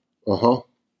 Uh-huh.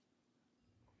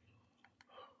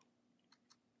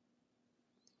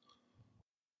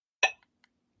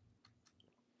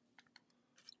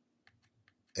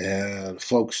 And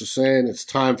folks are saying it's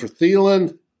time for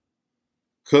Thielen.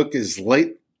 Cook is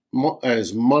late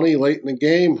as money late in the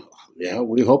game. Yeah,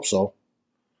 we hope so.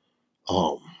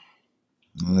 All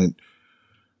right.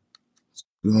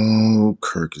 Oh,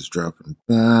 Kirk is dropping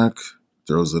back.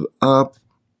 Throws it up.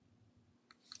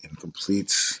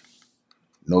 Incomplete.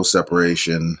 No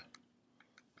separation.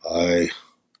 We're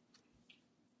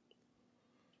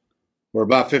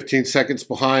about 15 seconds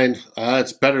behind.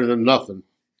 It's better than nothing.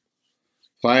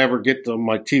 If I ever get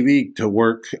my TV to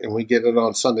work and we get it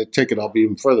on Sunday Ticket, I'll be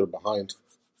even further behind.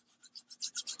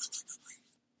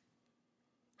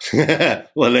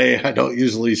 Lene, I don't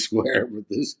usually swear, but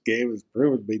this game has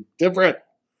proven to be different.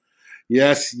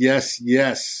 Yes, yes,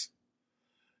 yes.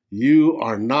 You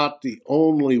are not the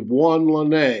only one,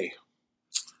 Lene.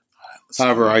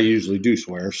 However, I usually do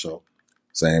swear, so.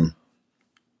 Same.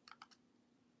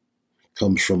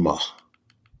 Comes from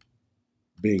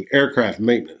being aircraft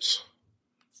maintenance.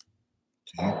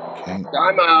 Okay.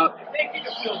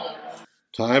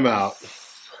 Time out.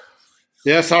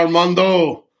 Yes,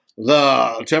 Armando.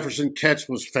 The Jefferson catch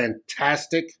was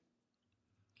fantastic.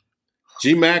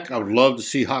 G-Mac, I would love to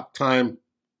see Hawk Time.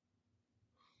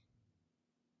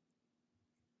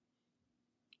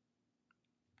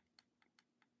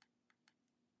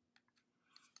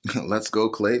 Let's go,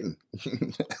 Clayton.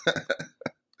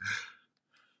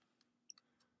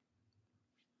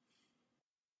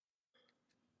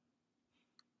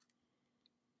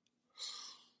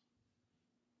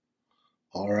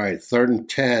 All right, 3rd and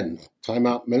 10.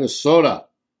 Timeout, Minnesota.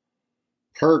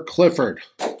 Per Clifford.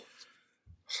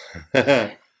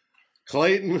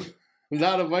 Clayton,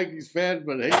 not a Vikings fan,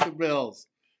 but hate the Bills.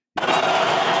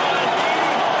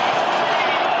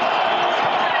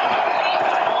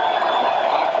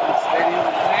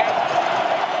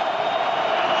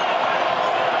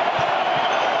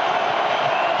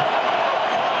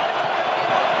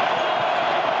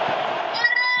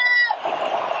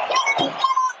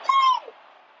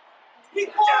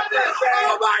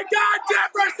 Oh my God,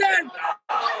 Jefferson!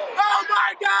 Oh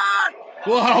my God!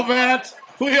 Wow, Matt,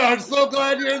 we are so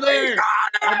glad you're there.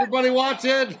 Everybody watching.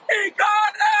 He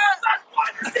got it! That's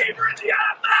one receiver in the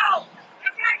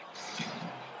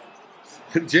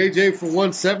NFL! JJ for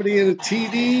 170 and a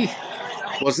TD.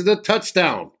 Was it a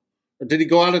touchdown? Or did he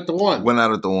go out at the one? Went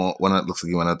out at the one. Looks like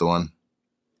he went out the one.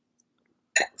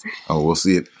 Oh, we'll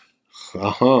see it.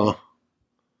 Uh-huh.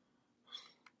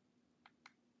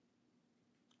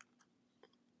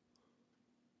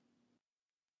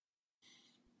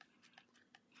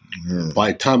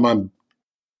 By the time I'm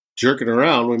jerking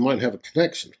around, we might have a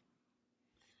connection.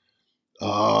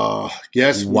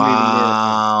 Yes.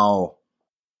 Wow.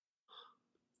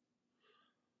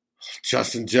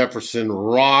 Justin Jefferson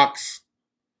rocks.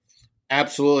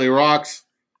 Absolutely rocks.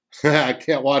 I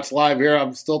can't watch live here.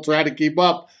 I'm still trying to keep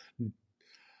up.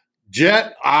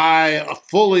 Jet, I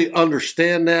fully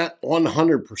understand that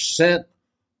 100%.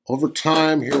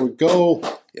 Overtime, here we go.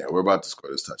 Yeah, we're about to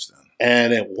score this touchdown.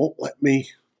 And it won't let me.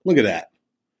 Look at that.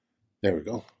 There we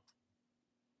go.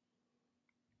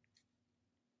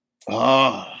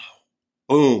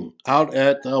 Boom. Out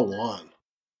at the one.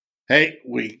 Hey,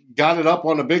 we got it up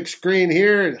on the big screen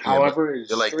here. However,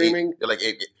 it's streaming. You're like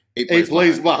eight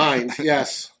plays behind.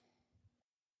 Yes.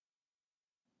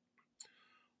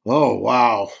 Oh,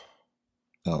 wow.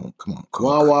 Oh, come on, Cook.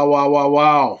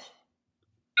 Wow.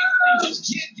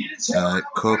 All right,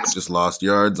 Cook just lost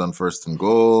yards on 1st and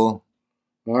goal.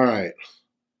 All right.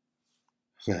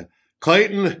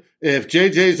 Clayton, if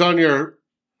JJ's on your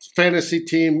fantasy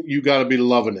team, you got to be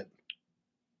loving it.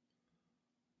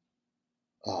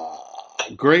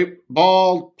 Great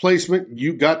ball placement.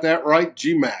 You got that right,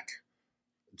 G-Mac.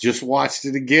 Just watched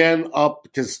it again up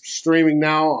because streaming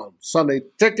now on Sunday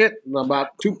Ticket and about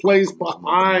 2 plays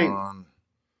behind.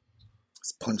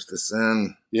 Let's punch this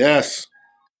in. Yes.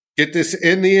 Get this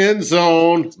in the end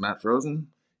zone. Is Matt frozen?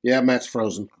 Yeah, Matt's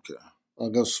frozen. Okay.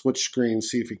 I'll go switch screens,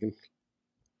 see if he can.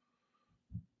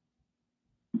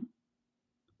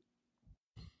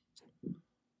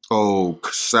 Oh,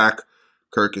 sack.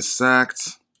 Kirk is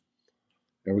sacked.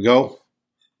 There we go.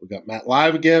 We got Matt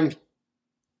live again.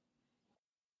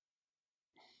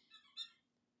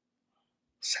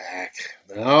 Sack.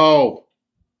 No.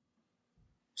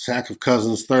 Sack of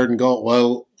Cousins, 3rd and goal.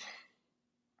 Well,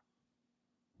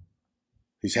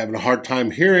 he's having a hard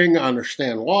time hearing. I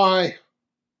understand why.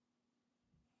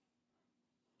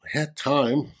 I had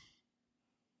time.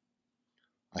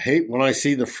 I hate when I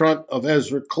see the front of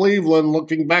Ezra Cleveland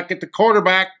looking back at the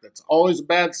quarterback. That's always a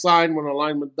bad sign when a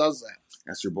lineman does that.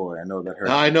 That's your boy. I know that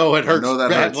hurts. I know it hurts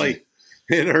badly. Hurts.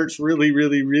 It hurts really,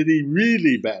 really, really,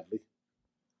 really badly.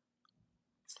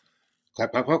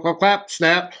 Clap, clap, clap, clap, clap.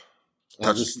 Snap.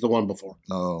 This is the one before.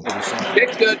 No.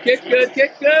 Kick good. Just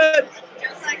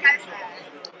like I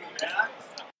said.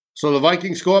 So the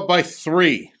Vikings go up by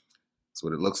 3. That's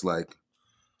what it looks like.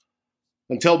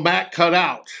 Until Matt cut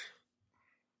out.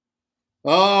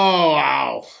 Oh,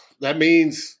 wow. That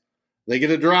means they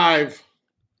get a drive.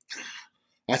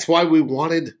 That's why we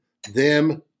wanted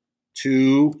them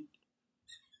to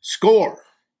score.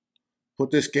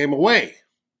 Put this game away.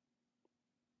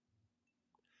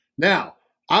 Now,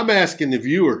 I'm asking the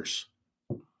viewers,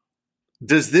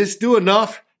 does this do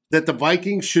enough that the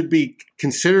Vikings should be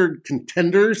considered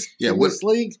contenders in this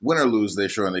league? Win or lose, they're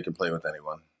showing they can play with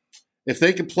anyone. If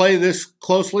they can play this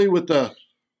closely with the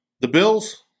the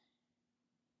Bills.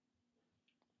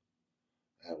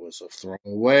 That was a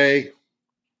throwaway.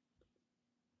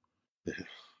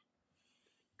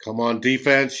 Come on,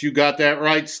 defense. You got that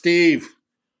right, Steve.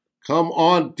 Come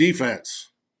on, defense.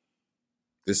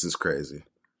 This is crazy.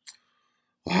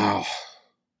 Wow.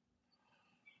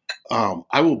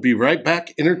 I will be right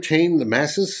back. Entertain the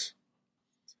masses.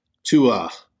 To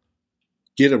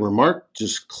get a remark,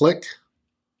 just click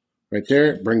right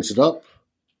there. It brings it up.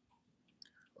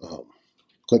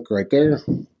 Click right there.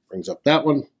 Brings up that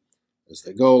one. As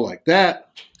they go like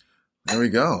that. There we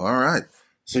go. All right.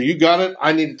 So you got it.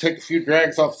 I need to take a few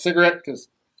drags off the cigarette because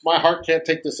my heart can't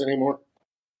take this anymore.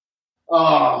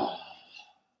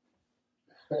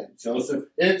 Joseph,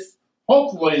 it's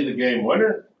hopefully the game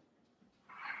winner.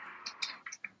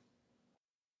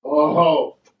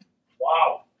 Oh,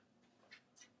 wow.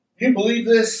 Can you believe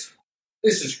this?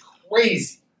 This is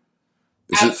crazy.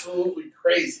 Absolutely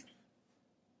crazy.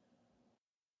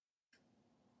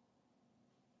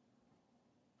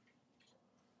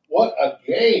 What a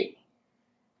game.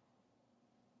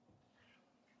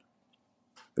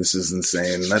 This is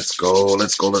insane. Let's go.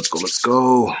 Let's go. Let's go. Let's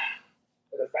go. And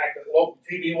the fact that local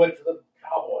TV went to the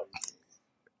Cowboys.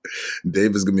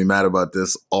 Dave is going to be mad about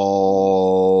this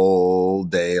all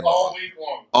day long. All week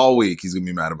long. All week he's going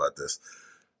to be mad about this.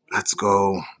 Let's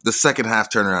go. The second half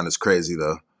turnaround is crazy,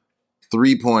 though.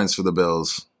 3 points for the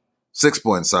Bills. 6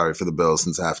 points, sorry, for the Bills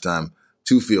since halftime.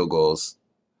 2 field goals.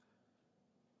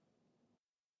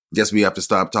 Guess we have to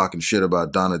stop talking shit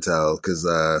about Donatel because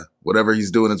whatever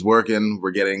he's doing is working.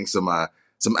 We're getting some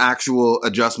actual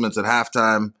adjustments at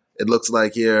halftime, it looks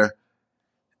like here.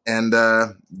 And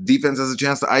defense has a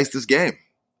chance to ice this game.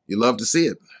 You love to see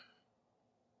it.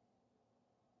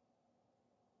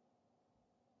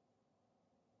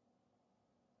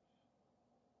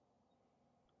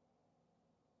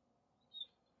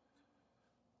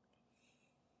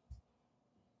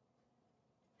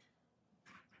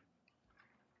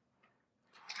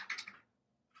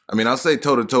 I mean, I'll say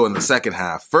toe-to-toe in the second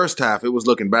half. First half, it was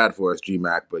looking bad for us,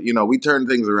 G-Mac. But, we turned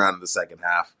things around in the second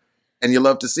half. And you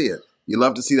love to see it. You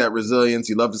love to see that resilience.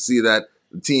 You love to see that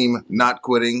the team not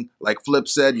quitting. Like Flip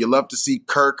said, you love to see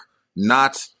Kirk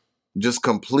not just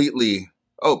completely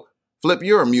 – oh, Flip,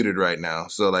 you're muted right now.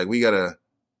 So, we got to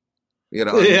we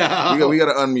gotta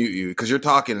unmute you because you're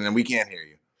talking and we can't hear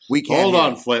you. We can't Hold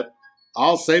on, Flip.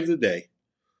 I'll save the day.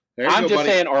 I'm just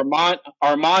saying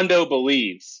Armando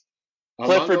believes.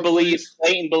 Clifford believes,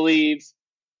 Clayton believes,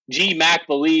 G-Mac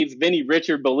believes, Vinny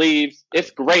Richard believes.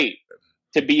 It's great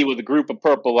to be with a group of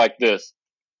purple like this.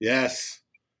 Yes.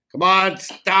 Come on,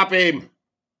 stop him.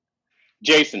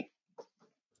 Jason.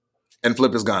 And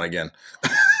Flip is gone again.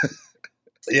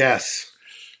 Yes.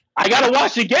 I got to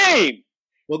watch the game.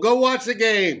 Well, go watch the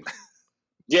game.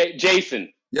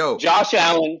 Jason. Yo. Josh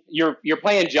Allen. You're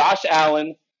playing Josh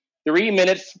Allen. 3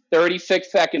 minutes,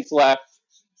 36 seconds left.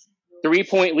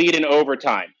 3-point lead in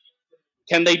overtime.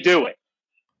 Can they do it?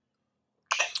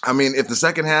 I mean, if the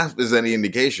second half is any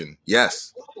indication,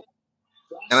 yes.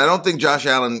 And I don't think Josh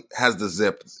Allen has the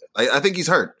zip. I think he's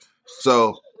hurt.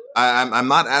 So I'm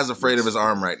not as afraid of his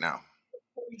arm right now.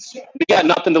 We got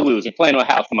nothing to lose. We're playing with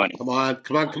house money. Come on.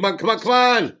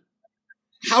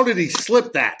 How did he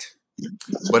slip that?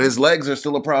 But his legs are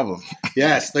still a problem.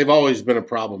 Yes, they've always been a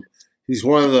problem. He's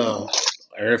one of the,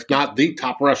 or if not the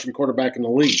top rushing quarterback in the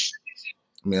league.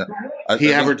 I mean,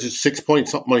 he averages 6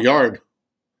 points something a yard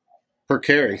per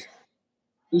carry.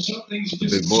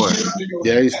 Big boy.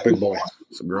 Yeah, he's a big boy.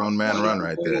 It's a grown man run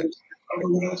right there.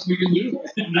 What else we can do?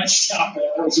 Nice stop.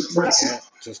 That was impressive. Yeah,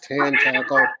 just hand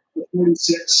tackle.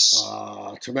 46.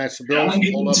 To match the Bills,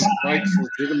 hold up Vikes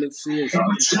legitimacy as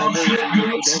we're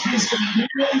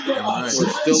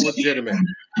still legitimate.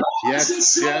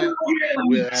 Yes, yeah,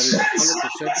 that is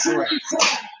 100% correct.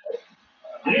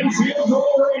 A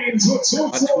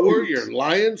tour, your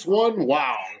Lions won?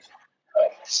 Wow.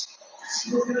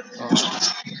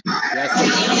 Yes,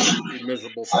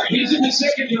 miserable. He's in the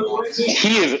second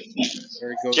year.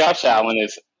 Josh Allen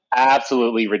is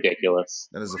absolutely ridiculous.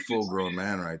 That is a full-grown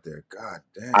man right there. God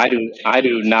damn. I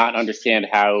do not understand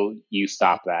how you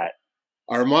stop that.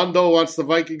 Armando wants the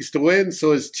Vikings to win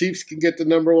so his Chiefs can get the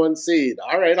number 1 seed.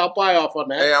 All right, I'll buy off on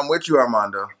that. Hey, I'm with you,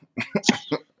 Armando.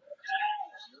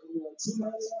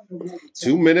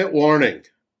 2-minute warning.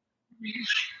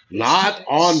 Not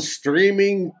on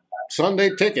streaming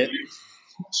Sunday Ticket.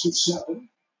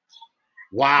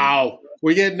 Wow.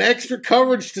 We're getting extra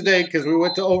coverage today because we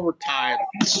went to overtime.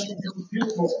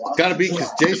 Got to be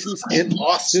because Jason's in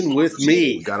Austin with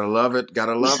me. Gotta love it.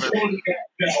 Gotta love it.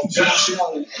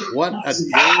 What a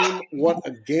game. What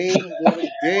a game. What a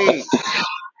game.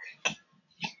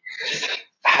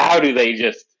 How do they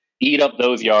just eat up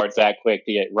those yards that quick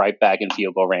to get right back in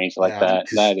field goal range like that?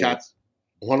 That is got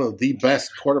one of the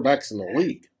best quarterbacks in the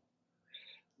league.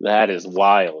 That is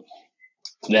wild.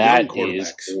 That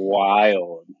is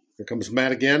wild. Here comes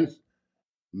Matt again.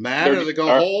 Matt, are they going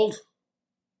to hold?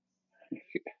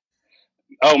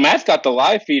 Oh, Matt's got the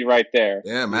live feed right there.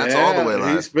 Yeah, Matt's all the way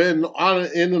live. He's been on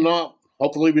in and off.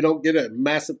 Hopefully we don't get a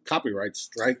massive copyright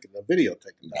strike and the video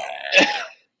taken down.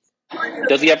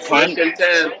 Does he have time? 10,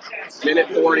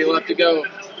 minute 40 left to go.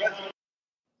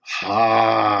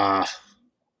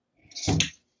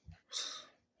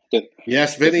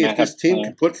 Yes, Vinny, if this team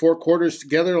can put 4 quarters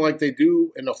together like they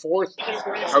do in the fourth,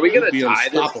 are we going to be tie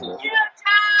unstoppable.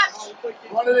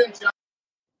 I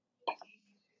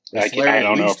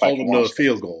don't know if I can hold them to a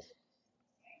field goal.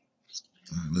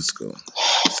 Let's go.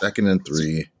 2nd and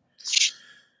 3.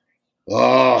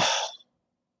 Oh,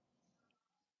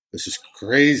 this is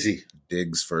crazy.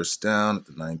 Diggs first down at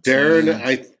the 19. Darren,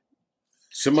 I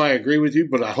semi-agree with you,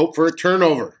 but I hope for a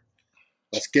turnover.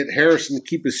 Let's get Harrison to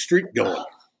keep his streak going.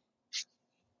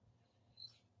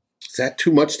 Is that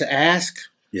too much to ask?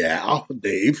 Yeah,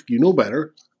 Dave, you know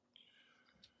better.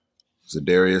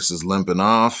 Za'Darius is limping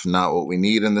off. Not what we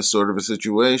need in this sort of a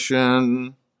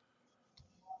situation.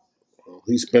 Well,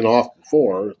 he's been off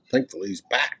before. Thankfully, he's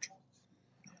back.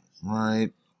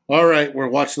 Right. All right, we're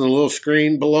watching the little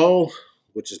screen below,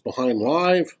 which is behind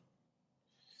live.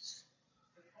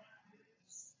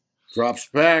 Drops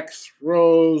back,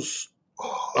 throws.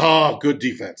 Oh, good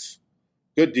defense.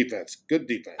 Good defense. Good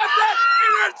defense.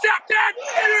 Intercepted!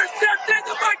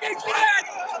 The Vikings win!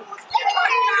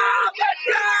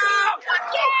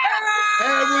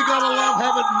 And we gotta love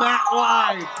having Matt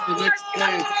live. The next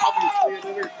play is obviously an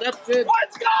interception.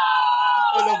 Let's go!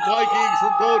 And the Vikings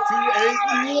will go to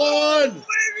 8-1.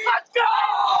 Let's go!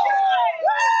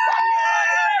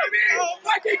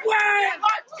 Vikings win!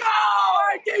 Let's go!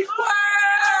 Vikings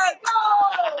win!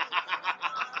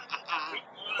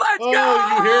 Let's go! Oh,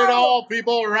 you hear it all,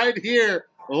 people, right here,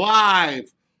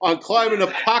 live on Climbing the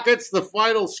Pockets, the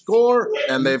final score.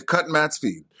 And they've cut Matt's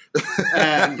feed.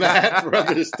 And Matt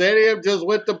from the stadium just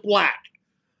went to black.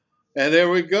 And there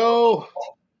we go.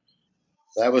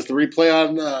 That was the replay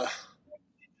on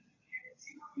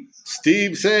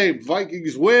Steve saying,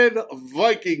 Vikings win,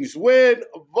 Vikings win,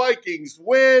 Vikings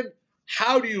win.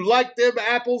 How do you like them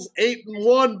apples?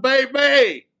 8-1,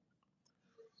 baby.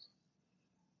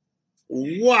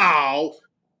 Wow.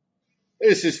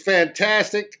 This is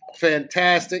fantastic,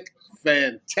 fantastic,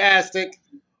 fantastic.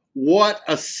 What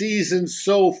a season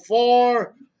so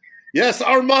far. Yes,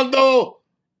 Armando.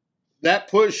 That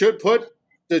should put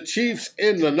the Chiefs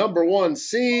in the number 1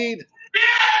 seed.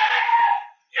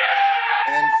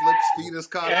 And Flip's feet is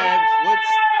caught and Flip's.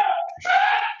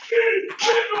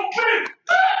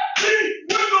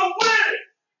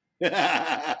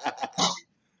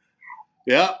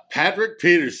 Yeah, Patrick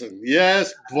Peterson.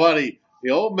 Yes, buddy. The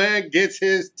old man gets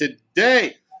his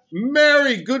today.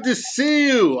 Mary, good to see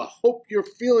you. I hope you're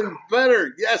feeling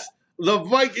better. Yes, the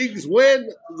Vikings win.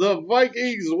 The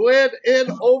Vikings win in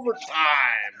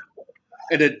overtime.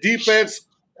 And the defense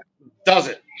does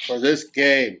it for this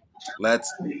game.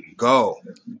 Let's go.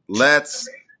 Let's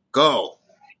go.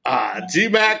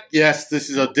 G-Mac, yes,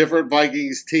 this is a different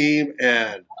Vikings team,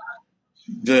 and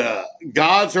the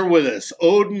gods are with us.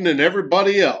 Odin and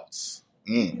everybody else.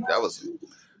 That was...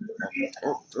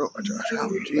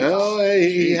 Well,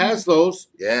 he has those.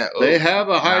 Yeah. They have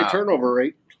a high turnover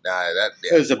rate.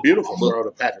 It's a beautiful throw to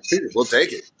Patrick Peterson. We'll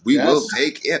take it. We will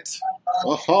take it.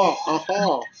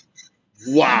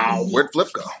 Wow. Where'd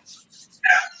Flip go?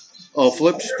 Oh,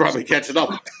 Flip's probably catching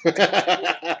up.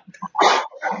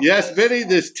 Yes, Vinny,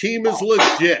 this team is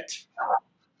legit.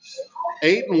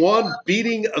 8-1,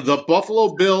 beating the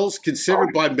Buffalo Bills,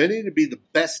 considered by many to be the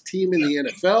best team in the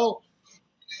NFL.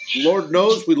 Lord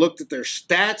knows we looked at their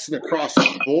stats, and across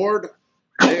the board,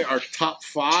 they are top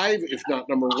 5, if not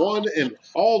number 1, in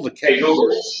all the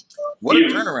categories. What a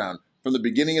turnaround from the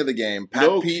beginning of the game.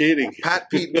 Pat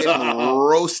Pete getting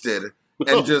roasted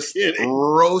and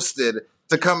roasted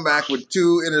to come back with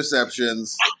 2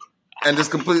 interceptions and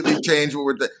just completely change what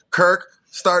we're doing. Kirk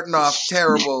starting off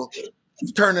terrible,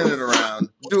 turning it around,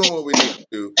 doing what we need to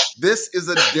do. This is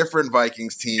a different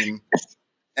Vikings team.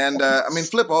 And,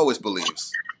 Flip always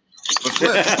believes. But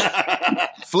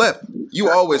Flip, you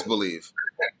always believe.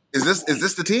 Is this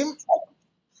the team?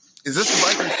 Is this the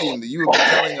Vikings team that you have been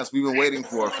telling us we've been waiting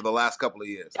for the last couple of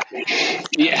years?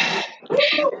 Yeah.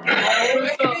 Oh,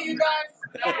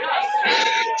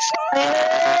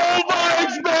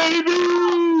 Vikes,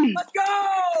 baby! Let's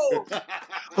go!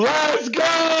 Let's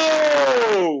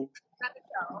go!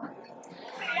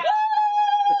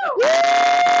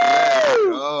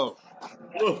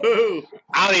 Woohoo!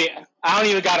 I don't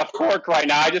even got a fork right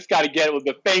now. I just got to get it with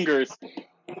the fingers.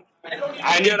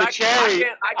 I need the cherry.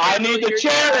 I need the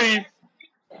cherry.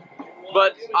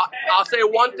 But I'll say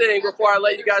one thing before I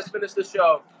let you guys finish the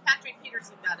show. Patrick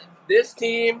Peterson got it. This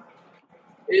team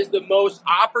is the most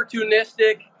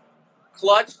opportunistic,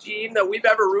 clutch team that we've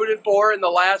ever rooted for in the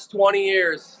last 20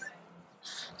 years.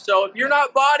 So if you're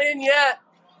not bought in yet,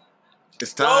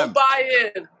 it's time. Go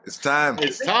buy in. It's time.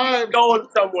 It's time. Going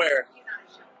somewhere.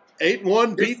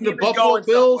 8-1 beating the Buffalo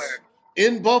Bills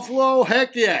in Buffalo.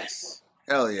 Heck yes.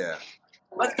 Hell yeah.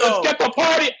 Let's go. Let's get the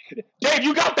party. Dave,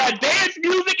 you got that dance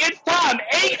music? It's time.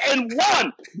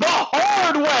 8-1 the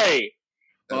hard way.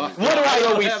 What do I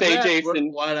always say,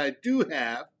 Jason? What I do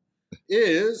have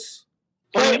is...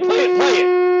 Play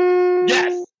it.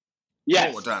 Yes. Yes.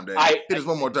 One more time, Dave. Hit us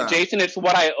one more time. Jason, it's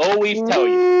what I always tell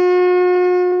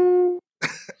you.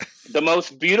 The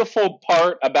most beautiful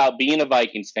part about being a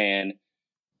Vikings fan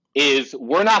is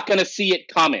we're not going to see it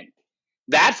coming.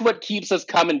 That's what keeps us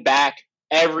coming back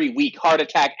every week, heart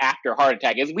attack after heart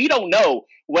attack, is we don't know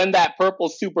when that purple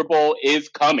Super Bowl is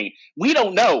coming. We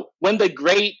don't know when the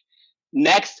great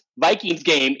next Vikings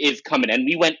game is coming. And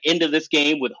we went into this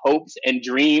game with hopes and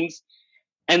dreams.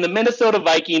 And the Minnesota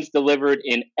Vikings delivered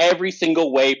in every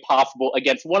single way possible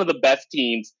against one of the best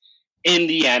teams in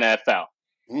the NFL.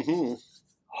 Mm-hmm.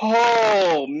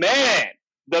 Oh, man.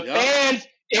 The fans,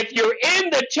 if you're in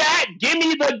the chat, give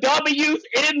me the W's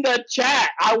in the chat.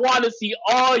 I want to see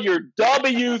all your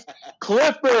W's.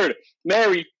 Clifford,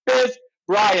 Mary Fisk,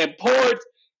 Brian Ports,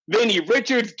 Vinny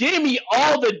Richards, give me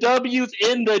all the W's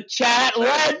in the chat.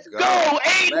 Let's go.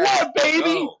 8-1,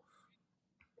 baby.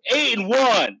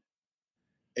 8-1.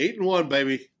 8-1,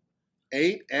 baby.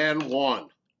 8-1.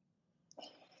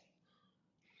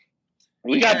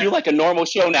 We got to do like a normal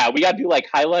show now. We got to do like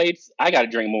highlights. I got to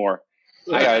drink more.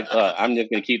 I'm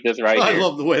just going to keep this right here. I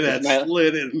love the way that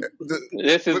slid in.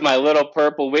 This is my little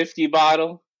purple whiskey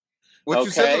bottle. What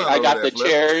you sipping on I got over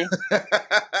there,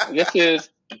 the cherry.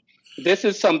 This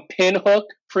is some Pinhook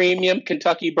Premium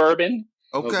Kentucky Bourbon.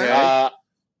 Okay.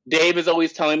 Dave is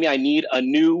always telling me I need a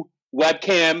new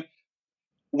webcam.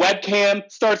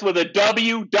 Webcam starts with a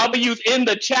W. W's in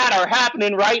the chat are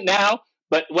happening right now.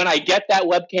 But when I get that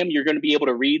webcam, you're going to be able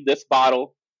to read this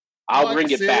bottle. I'll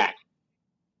bring it back.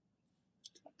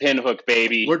 Pinhook,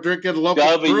 baby. We're drinking local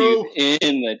W brew.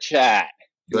 in the chat.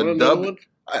 The W.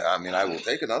 I mean, I will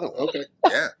take another one. Okay.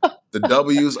 Yeah. The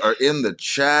W's are in the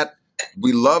chat.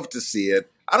 We love to see it.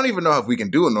 I don't even know if we can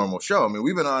do a normal show. I mean,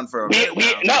 we've been on for a minute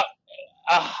now.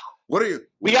 What are you?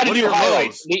 We got to do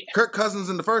highlights. Kirk Cousins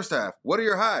in the first half. What are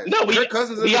your highs? No, Kirk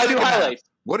Cousins in we the got to second do half. highlights.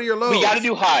 What are your lows? We got to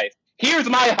do highs. Here's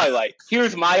my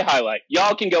highlight.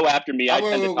 Y'all can go after me. I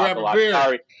tend to talk a lot.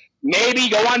 Sorry. Maybe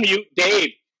go on mute.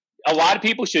 Dave, a lot of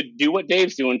people should do what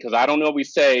Dave's doing because I don't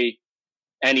always say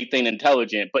anything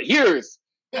intelligent. But here's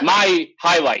my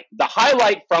highlight. The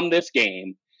highlight from this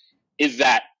game is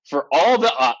that for all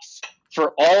the ups,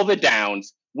 for all the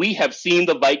downs, we have seen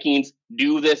the Vikings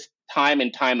do this time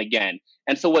and time again.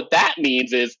 And so what that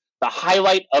means is the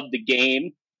highlight of the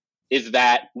game is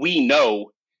that we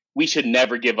know we should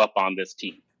never give up on this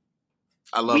team.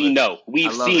 I love it. We know.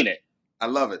 We've seen it. I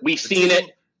love it. We've seen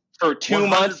it for 2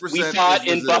 months. We saw it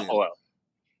in Buffalo.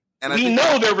 And we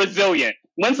know they're resilient.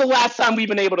 When's the last time we've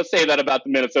been able to say that about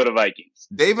the Minnesota Vikings?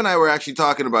 Dave and I were actually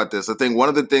talking about this. I think one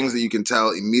of the things that you can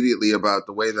tell immediately about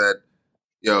the way that,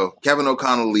 Kevin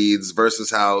O'Connell leads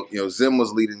versus how, Zim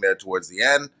was leading there towards the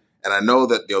end. And I know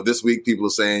that, this week people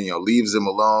are saying, leave Zim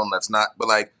alone. Let's not.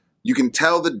 But, you can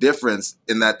tell the difference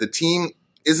in that the team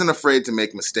isn't afraid to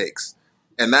make mistakes.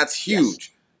 And that's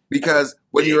huge because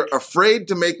when you're afraid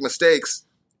to make mistakes,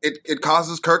 it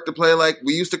causes Kirk to play like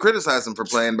we used to criticize him for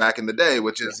playing back in the day,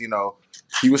 which is,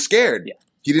 he was scared. Yeah.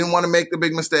 He didn't want to make the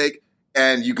big mistake.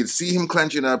 And you could see him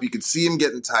clenching up. You could see him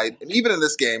getting tight. And even in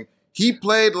this game, he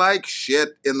played like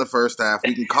shit in the first half.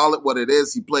 We can call it what it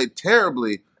is. He played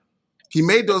terribly. He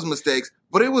made those mistakes,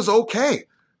 but it was okay.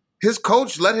 His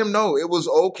coach let him know it was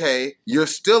okay. You're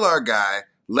still our guy.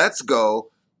 Let's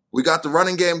go. We got the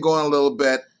running game going a little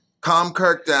bit. Calm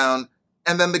Kirk down.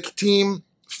 And then the team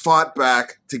fought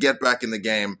back to get back in the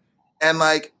game. And,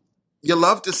 you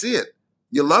love to see it.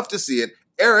 You love to see it.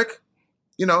 Eric,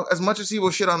 as much as he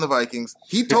will shit on the Vikings,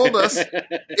 he told us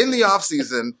in the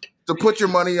offseason to put your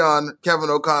money on Kevin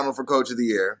O'Connell for Coach of the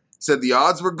Year. Said the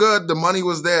odds were good. The money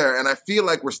was there. And I feel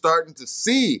like we're starting to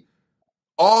see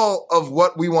all of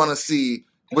what we want to see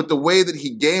with the way that he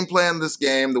game planned this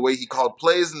game, the way he called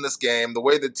plays in this game, the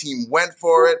way the team went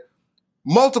for it,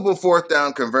 multiple fourth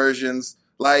down conversions.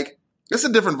 It's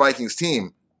a different Vikings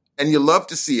team, and you love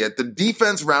to see it. The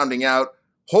defense rounding out,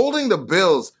 holding the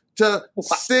Bills to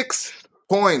 6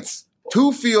 points,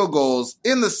 2 field goals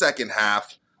in the second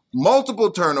half,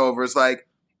 multiple turnovers. Like,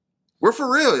 we're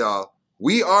for real, y'all.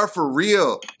 We are for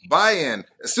real. Buy-in.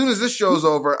 As soon as this show's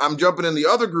over, I'm jumping in the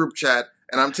other group chat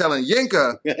and I'm telling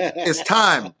Yinka, it's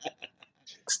time.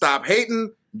 Stop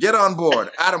hating. Get on board.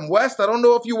 Adam West, I don't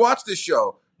know if you watch this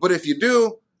show, but if you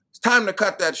do, it's time to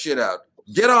cut that shit out.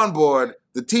 Get on board.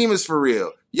 The team is for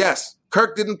real. Yes,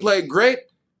 Kirk didn't play great,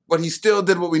 but he still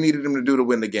did what we needed him to do to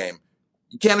win the game.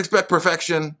 You can't expect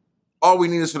perfection. All we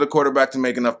need is for the quarterback to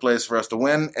make enough plays for us to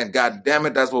win, and God damn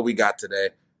it, that's what we got today.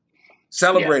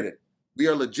 Celebrate it. We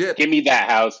are legit. Give me that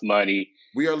house money.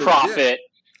 We are legit. Profit.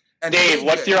 And Dave, JJ,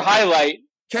 what's your highlight?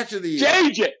 Catch of the year.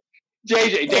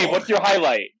 JJ, Dave, what's your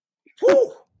highlight?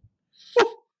 Woo.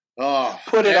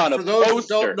 Put it on a for those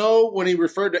poster. who don't know, when he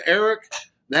referred to Eric,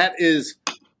 that is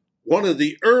one of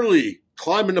the early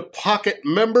Climb in the Pocket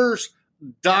members,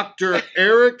 Dr.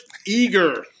 Eric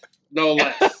Eager, no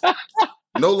less.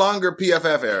 No longer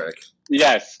PFF Eric.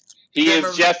 Yes. He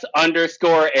is just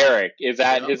 _ Eric. Is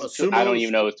that his? Sumo, I don't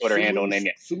even know his Twitter handle name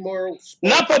yet. Sumo,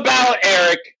 Enough about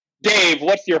Eric. Dave,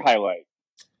 what's your highlight?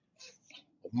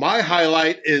 My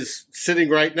highlight is sitting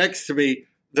right next to me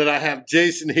that I have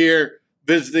Jason here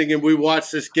visiting, and we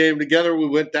watched this game together. We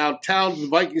went downtown to the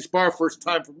Vikings bar. First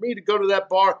time for me to go to that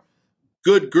bar.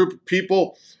 Good group of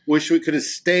people. Wish we could have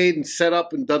stayed and set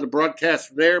up and done the broadcast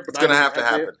from there. But It's going to have to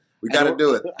happen. We got to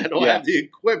do it. I don't have the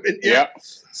equipment yet. Yeah.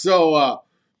 So,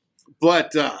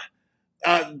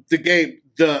 the game,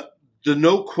 the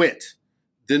no quit,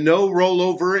 the no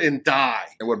rollover and die.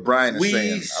 And what Brian is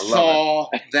saying, I love saw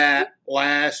that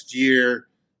last year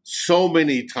so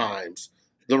many times.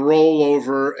 The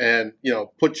rollover and,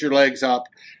 put your legs up.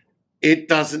 It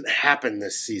doesn't happen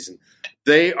this season.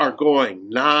 They are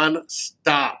going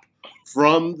nonstop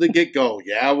from the get-go.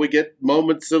 Yeah, we get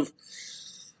moments of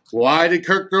why did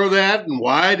Kirk throw that and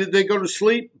why did they go to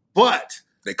sleep? But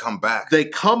they come back. I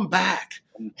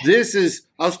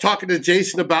was talking to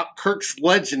Jason about Kirk's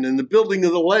legend and the building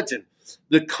of the legend.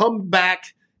 The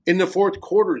comeback in the fourth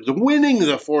quarter, the winning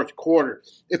the fourth quarter.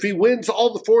 If he wins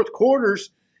all the fourth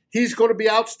quarters, he's going to be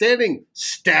outstanding.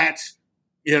 Stats,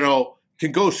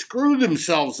 can go screw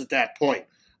themselves at that point.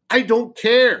 I don't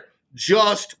care.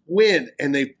 Just win.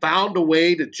 And they found a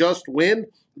way to just win.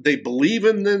 They believe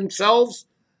in themselves.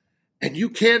 And you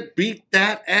can't beat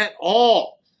that at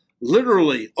all.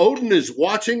 Literally, Odin is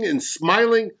watching and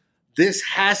smiling. This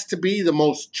has to be the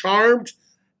most charmed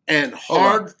and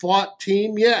hard-fought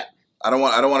team yet. I don't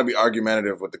want to be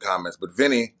argumentative with the comments, but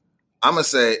Vinny, I'm going to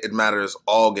say it matters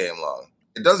all game long.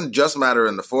 It doesn't just matter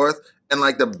in the fourth. And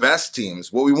like the best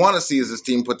teams, what we want to see is this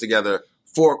team put together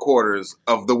 4 quarters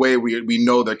of the way we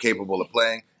know they're capable of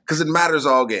playing, because it matters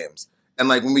all games. And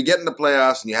like when we get in the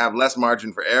playoffs and you have less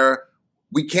margin for error,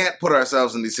 we can't put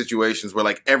ourselves in these situations where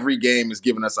like every game is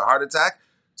giving us a heart attack.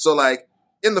 So like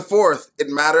in the fourth, it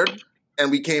mattered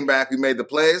and we came back, we made the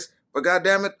plays. But God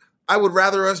damn it, I would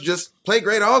rather us just play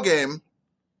great all game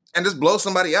and just blow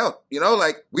somebody out.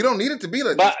 Like we don't need it to be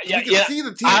like this. We can see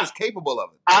the team is capable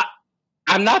of it.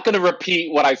 I'm not going to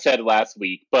repeat what I said last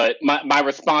week, but my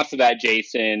response to that,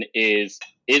 Jason, is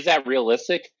that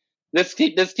realistic? This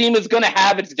team is going to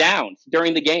have its downs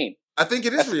during the game. I think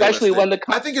it is especially realistic.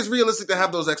 I think it's realistic to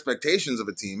have those expectations of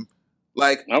a team.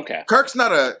 Like, okay, Kirk's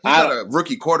not a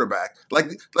rookie quarterback.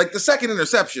 Like the second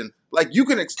interception, like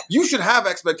you should have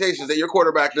expectations that your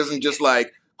quarterback doesn't just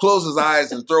like close his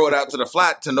eyes and throw it out to the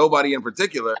flat to nobody in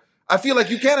particular. I feel like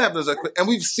you can have those, and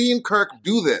we've seen Kirk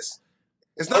do this.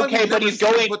 It's not okay, but he's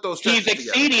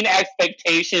exceeding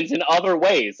expectations in other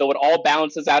ways, so it all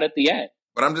balances out at the end.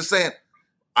 But I'm just saying,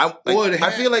 I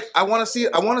feel like I want to see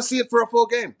it. I want to see it for a full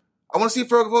game.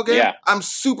 Yeah. I'm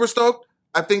super stoked.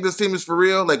 I think this team is for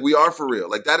real. Like, we are for real.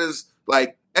 Like, that is,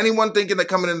 like, anyone thinking that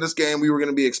coming in this game we were going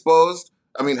to be exposed.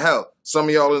 I mean, hell, some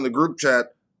of y'all in the group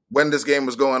chat when this game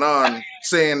was going on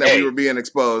saying that we were being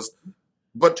exposed.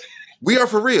 But we are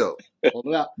for real.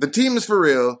 The team is for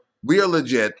real. We are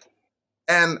legit.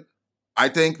 And I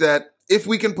think that if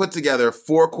we can put together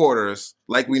 4 quarters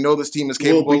like we know this team is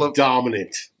capable of,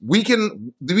 dominant, we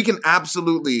can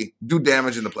absolutely do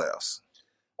damage in the playoffs.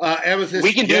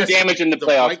 We can do damage in the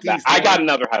playoffs. I got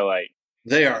another highlight.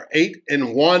 They are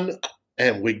 8-1,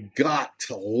 and we got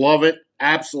to love it.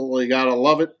 Absolutely got to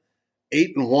love it.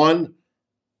 8-1.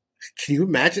 Can you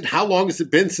imagine how long has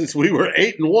it been since we were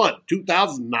 8-1?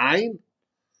 2009.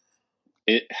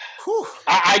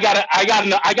 I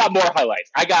got more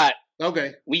highlights.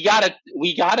 Okay. We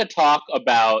gotta talk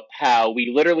about how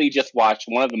we literally just watched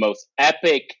one of the most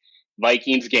epic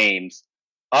Vikings games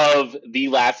of the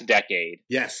last decade.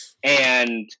 Yes.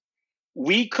 And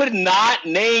We could not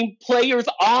name players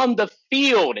on the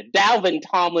field. Dalvin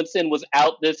Tomlinson was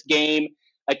out this game.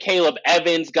 Caleb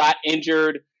Evans got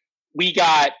injured. We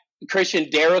got Christian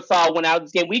Darrisaw went out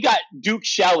this game. We got Duke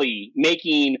Shelley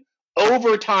making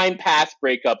overtime pass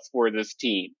breakups for this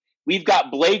team. We've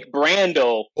got Blake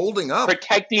Brandel holding up,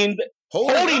 protecting,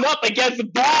 holding up against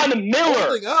Von Miller.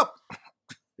 Holding up.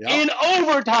 In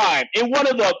overtime, in one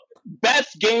of the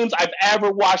best games I've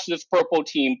ever watched this purple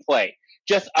team play.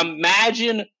 Just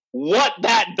imagine what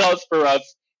that does for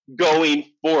us going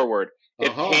forward.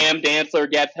 If Cam Dantzler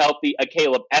gets healthy,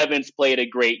 Caleb Evans played a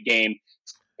great game.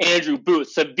 Andrew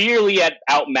Booth, severely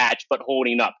outmatched, but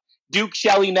holding up. Duke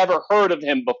Shelley, never heard of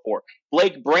him before.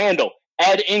 Blake Brandel,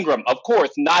 Ed Ingram, of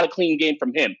course, not a clean game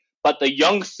from him. But the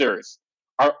youngsters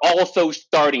are also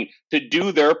starting to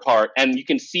do their part, and you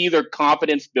can see their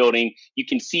confidence building. You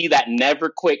can see that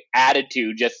never quit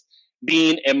attitude just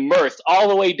being immersed all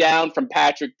the way down from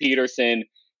Patrick Peterson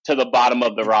to the bottom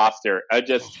of the roster.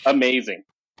 Just amazing.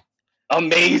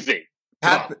 Amazing.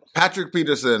 Patrick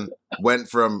Peterson went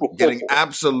from getting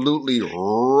absolutely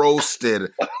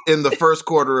roasted in the first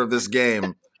quarter of this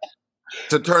game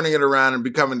to turning it around and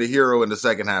becoming the hero in the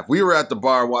second half. We were at the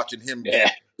bar watching him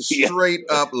get straight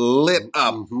up lit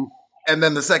up. And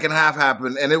then the second half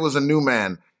happened, and it was a new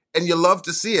man. And you love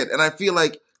to see it. And I feel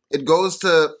like it goes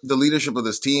to the leadership of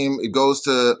this team. It goes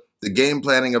to the game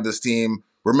planning of this team.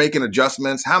 We're making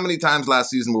adjustments. How many times last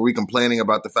season were we complaining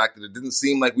about the fact that it didn't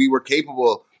seem like we were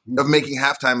capable of making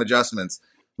halftime adjustments?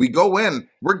 We go in.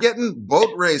 We're getting boat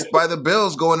raced by the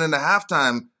Bills going into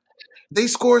halftime. They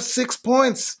score 6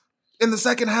 points in the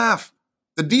second half.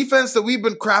 The defense that we've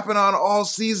been crapping on all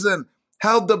season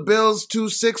held the Bills to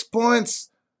 6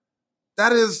 points.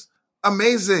 That is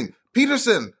amazing.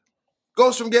 Peterson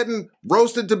goes from getting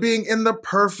roasted to being in the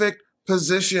perfect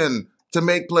position to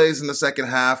make plays in the second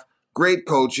half. Great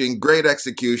coaching, great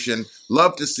execution.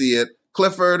 Love to see it.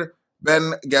 Clifford,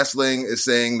 Ben Gessling is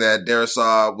saying that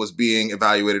Darrisaw was being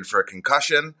evaluated for a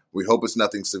concussion. We hope it's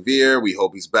nothing severe. We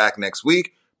hope he's back next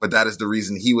week. But that is the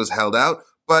reason he was held out.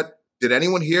 But did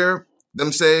anyone hear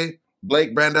them say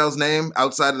Blake Brandel's name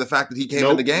outside of the fact that he came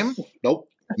in the game? Nope.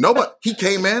 No, but he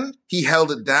came in. He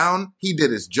held it down. He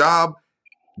did his job.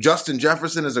 Justin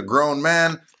Jefferson is a grown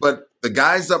man, but the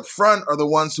guys up front are the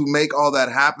ones who make all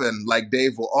that happen, like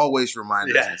Dave will always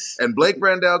remind us. And Blake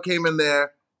Brandel came in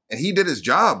there, and he did his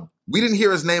job. We didn't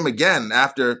hear his name again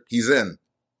after he's in.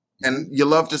 And you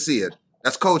love to see it.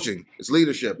 That's coaching. It's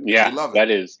leadership. Yeah, we love it.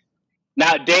 That is.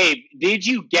 Now, Dave, did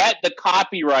you get the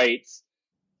copyrights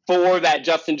for that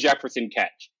Justin Jefferson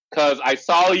catch? Because I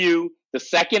saw you the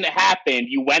second it happened,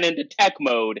 you went into tech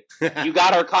mode. You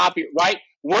got our copy, right?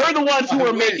 We're the ones who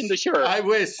are making the shirt. I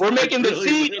wish. We're making the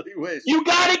seat. Really wish. You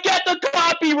got to get the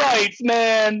copyrights,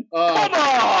 man. Come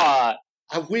on.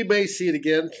 We may see it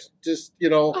again. Just,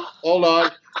 hold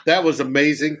on. That was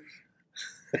amazing.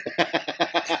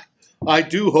 I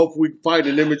do hope we find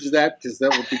an image of that because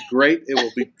that would be great. It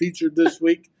will be featured this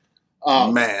week.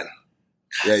 Man.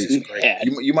 Yeah,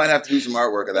 you might have to do some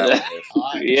artwork of that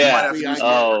one, Dave. You might have to do some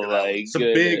artwork of that one. Some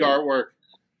big artwork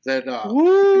that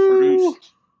you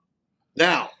produced.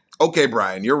 Now. Okay,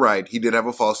 Brian, you're right. He did have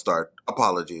a false start.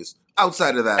 Apologies.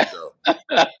 Outside of that, though,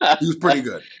 he was pretty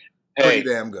good. Pretty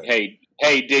damn good.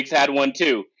 Hey, Diggs had one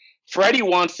too. Freddie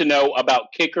wants to know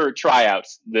about kicker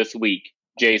tryouts this week.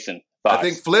 Jason, thoughts? I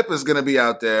think Flip is going to be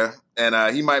out there,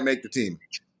 and he might make the team.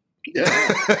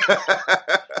 Yeah.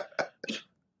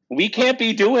 We can't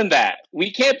be doing that.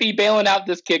 We can't be bailing out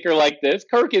this kicker like this.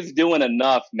 Kirk is doing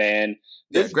enough, man.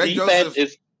 This defense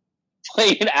is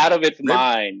playing out of its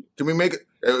mind. Can we make it?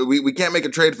 We can't make a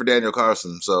trade for Daniel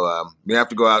Carlson, so we have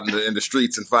to go out in the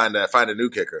streets and find a new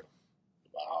kicker.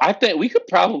 I think we could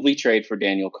probably trade for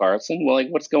Daniel Carlson. Well,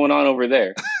 what's going on over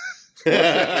there?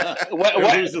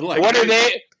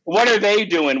 What are they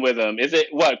doing with him? Is it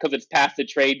because it's past the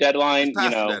trade deadline?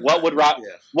 What would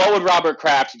Robert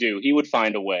Kraft do? He would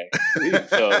find a way.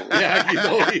 So yeah, he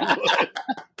would.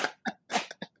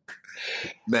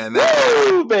 Man,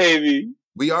 woo, baby.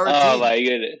 We are a team. Oh my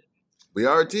goodness. We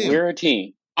are a team. We're a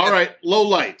team. All right, low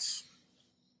lights.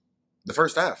 The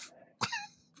first half.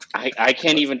 I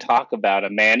can't even talk about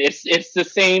it, man. It's the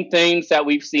same things that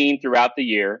we've seen throughout the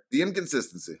year. The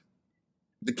inconsistency.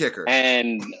 The kicker.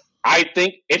 And I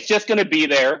think it's just going to be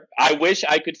there. I wish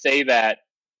I could say that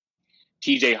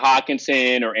TJ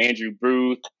Hawkinson or Andrew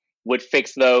Booth would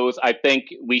fix those. I think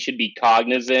we should be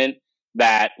cognizant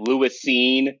that Lewis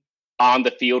Cine on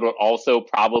the field would also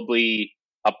probably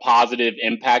a positive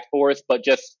impact for us, but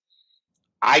just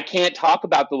I can't talk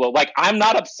about the low. I'm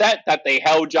not upset that they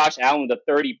held Josh Allen to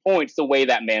 30 points the way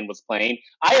that man was playing.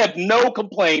 I have no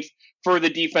complaints for the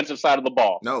defensive side of the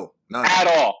ball. No, none. At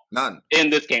all. None. In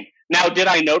this game. Now, did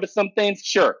I notice some things?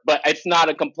 Sure, but it's not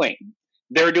a complaint.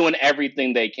 They're doing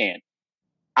everything they can.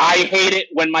 I hate it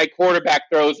when my quarterback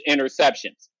throws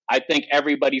interceptions. I think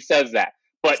everybody says that.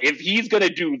 But if he's going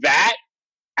to do that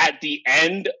at the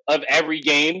end of every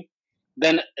game,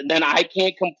 then I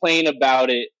can't complain about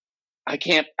it. I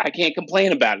can't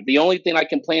complain about it. The only thing I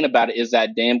complain about it is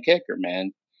that damn kicker,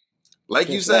 man. Like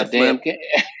you said, Flip,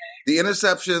 the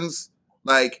interceptions,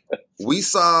 like we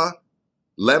saw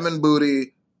Lemon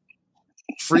Booty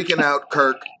freaking out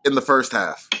Kirk in the first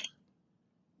half.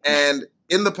 And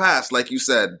in the past, like you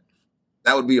said,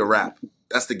 that would be a wrap.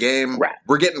 That's the game.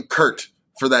 We're getting Kurt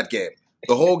for that game.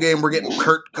 The whole game, we're getting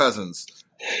Kirk Cousins.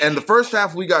 And the first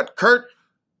half, we got Kurt.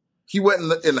 He went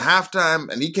in halftime,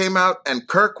 and he came out, and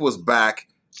Kirk was back.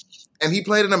 And he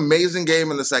played an amazing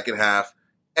game in the second half.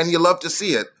 And you love to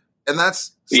see it. And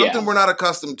that's something we're not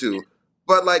accustomed to.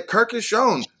 But, like, Kirk has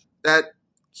shown that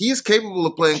he is capable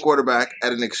of playing quarterback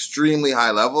at an extremely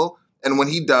high level. And when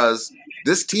he does,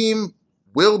 this team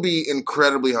will be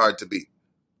incredibly hard to beat.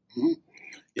 Mm-hmm.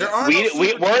 There are no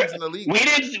teams in the league. We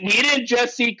didn't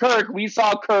just see Kirk. We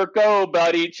saw Kirk go,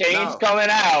 buddy. Chains coming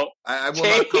out. I will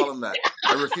not call him that.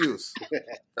 I refuse.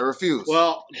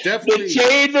 Well, definitely. The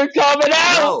chains are coming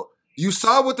out. No, you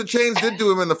saw what the chains did to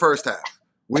him in the first half.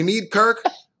 We need Kirk.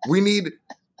 We need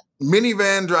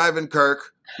minivan driving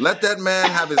Kirk. Let that man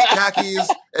have his khakis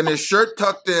and his shirt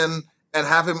tucked in and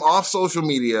have him off social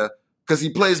media because he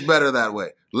plays better that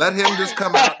way. Let him just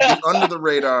come out, be under the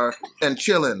radar, and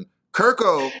chilling.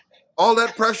 Kirko, all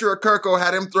that pressure of Kirko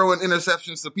had him throwing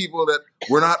interceptions to people that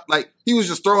were not like, he was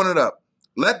just throwing it up.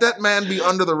 Let that man be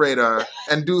under the radar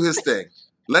and do his thing.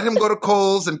 Let him go to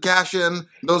Kohl's and cash in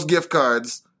those gift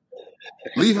cards.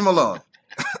 Leave him alone.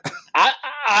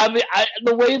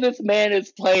 The way this man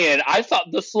is playing, I saw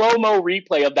the slow-mo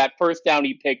replay of that first down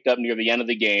he picked up near the end of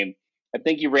the game. I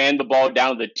think he ran the ball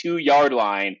down to the 2-yard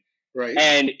line. Right.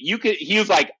 And he was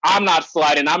like, I'm not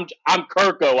sliding. I'm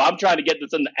Kirko. I'm trying to get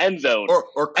this in the end zone.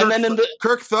 Or Kirk, and then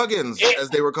Kirk Thuggins, as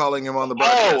they were calling him on the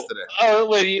broadcast today. Oh,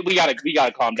 we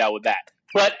gotta calm down with that.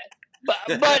 But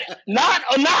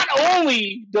not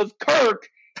only does Kirk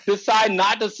decide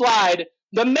not to slide,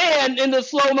 the man in the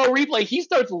slow-mo replay, he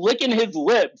starts licking his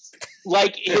lips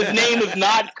like his name is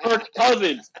not Kirk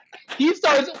Cousins.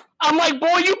 I'm like,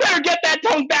 boy, you better get that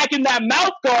tongue back in that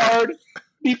mouth guard.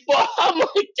 Before I'm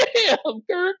like, damn,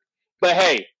 Kirk. But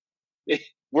hey,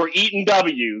 we're eating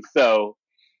W's, so.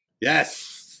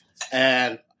 Yes.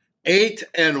 And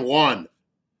 8-1.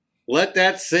 Let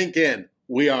that sink in.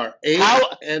 We are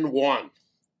 8-1.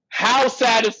 How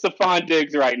sad is Stephon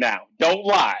Diggs right now? Don't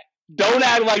lie. Don't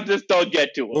act like this don't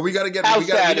get to him. Well, we gotta get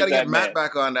Matt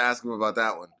back on to ask him about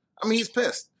that one. I mean, he's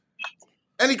pissed.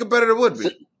 Any competitor would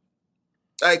be.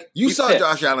 Like, you saw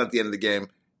Josh Allen at the end of the game.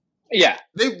 Yeah.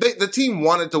 The team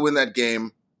wanted to win that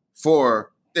game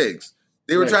for Diggs.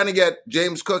 They were trying to get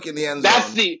James Cook in the end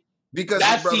zone because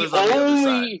his brother's on the other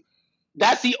side.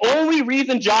 That's the only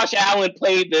reason Josh Allen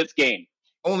played this game.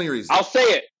 Only reason. I'll say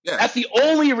it. Yeah. That's the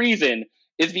only reason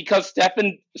is because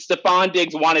Stephon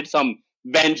Diggs wanted some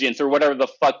vengeance or whatever the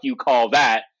fuck you call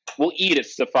that. Well, eat it,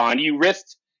 Stephon. You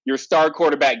risked your star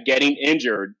quarterback getting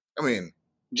injured. I mean,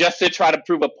 just to try to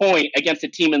prove a point against a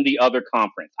team in the other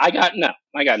conference. I got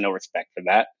no respect for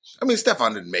that. I mean,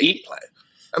 Stephon didn't make him play.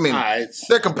 I mean,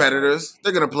 they're competitors.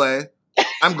 They're going to play.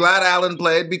 I'm glad Allen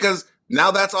played because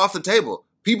now that's off the table.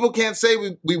 People can't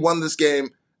say we won this game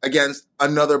against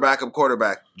another backup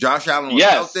quarterback. Josh Allen was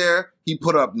out there. He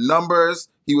put up numbers.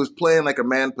 He was playing like a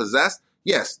man possessed.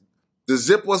 Yes, the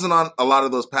zip wasn't on a lot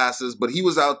of those passes, but he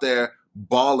was out there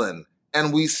balling.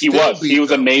 And we still beat them. He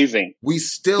was amazing. We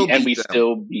still beat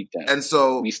them. And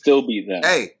so we still beat them.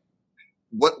 Hey,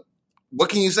 what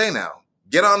can you say now?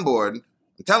 Get on board.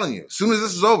 I'm telling you, as soon as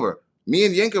this is over, me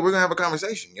and Yinka, we're gonna have a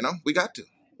conversation. You know, we got to.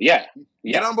 Yeah.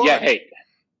 Get on board. Yeah. Hey,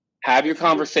 have your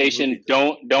conversation.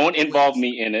 Don't involve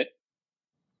me in it.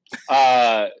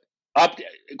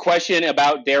 Question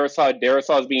about Darrisaw.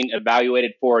 Darrisaw is being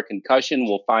evaluated for a concussion.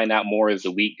 We'll find out more as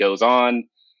the week goes on.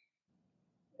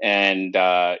 And,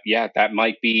 that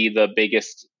might be the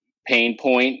biggest pain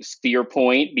point, fear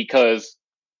point, because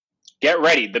get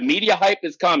ready. The media hype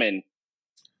is coming.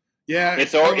 Yeah,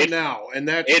 it's coming now. And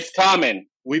it's coming.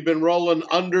 We've been rolling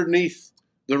underneath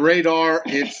the radar.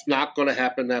 It's not going to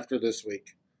happen after this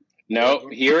week. No,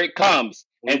 here it comes.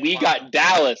 And we got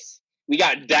Dallas. We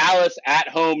got Dallas at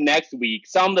home next week.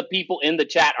 Some of the people in the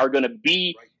chat are going to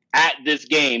be at this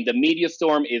game. The media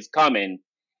storm is coming.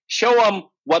 Show them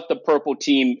what the purple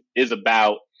team is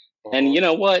about. And you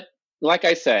know what? Like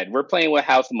I said, we're playing with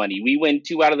house money. We win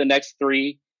 2 out of the next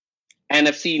 3,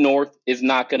 NFC North is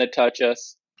not going to touch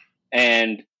us.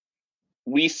 And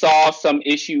we saw some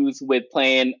issues with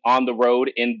playing on the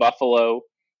road in Buffalo.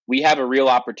 We have a real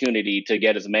opportunity to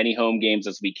get as many home games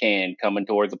as we can coming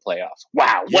towards the playoffs.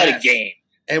 Wow, what a game.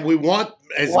 And we want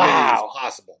as many as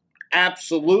possible.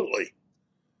 Absolutely.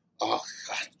 Oh,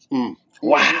 God.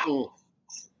 Wow.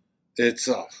 It's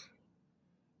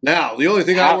now, the only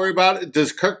thing I worry about,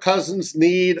 does Kirk Cousins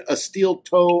need a steel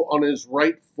toe on his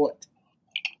right foot?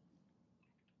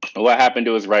 What happened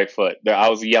to his right foot? I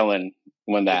was yelling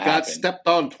when that happened. Got stepped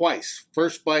on twice.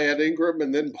 First by Ed Ingram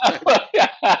and then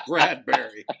by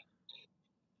Bradbury.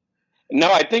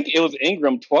 No, I think it was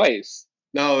Ingram twice.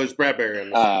 No, it was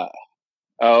Bradbury.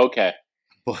 Okay.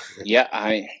 Yeah,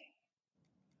 I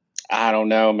don't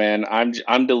know, man.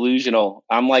 I'm delusional.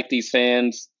 I'm like these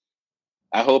fans.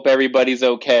 I hope everybody's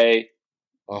okay.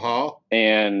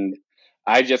 And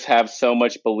I just have so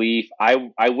much belief.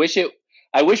 I wish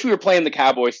we were playing the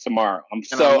Cowboys tomorrow.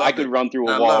 I could run through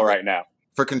a wall right now.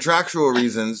 For contractual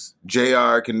reasons,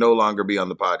 JR can no longer be on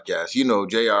the podcast. You know,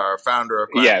 JR, founder of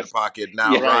Climbing in the Pocket,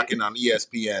 now rocking on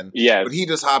ESPN. Yes. But he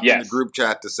just hopped in the group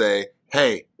chat to say,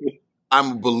 hey,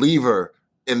 I'm a believer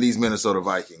in these Minnesota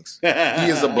Vikings. He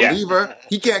is a believer.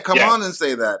 He can't come on and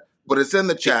say that, but it's in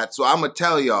the chat. So I'm going to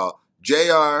tell y'all,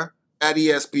 JR at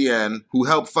ESPN, who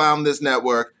helped found this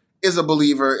network, is a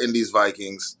believer in these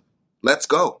Vikings. Let's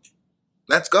go.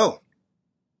 Let's go.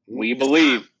 We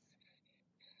believe.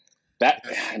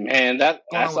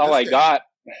 That's all I got.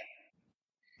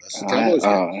 That's the Cowboys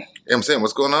game. Yeah, I'm saying,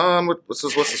 what's going on? What's the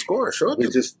score? Sure. We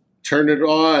just turn it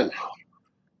on.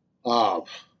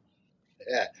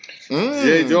 Yeah.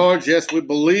 Jay George, yes, we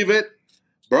believe it.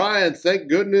 Brian, thank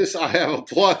goodness I have a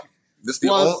plug. This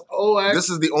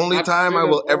is the only time I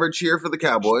will ever cheer for the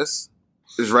Cowboys,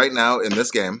 is right now in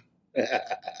this game.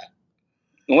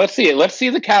 Let's see it. Let's see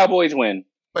the Cowboys win.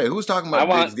 Wait, who's talking about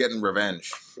Diggs getting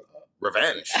revenge?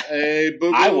 Revenge. Hey,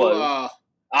 boo-boo.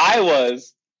 I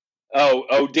was.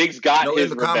 Oh, Diggs got his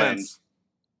revenge. Comments.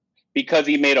 Because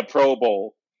he made a Pro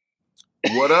Bowl.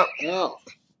 What up?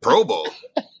 Pro Bowl.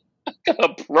 A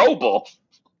Pro Bowl.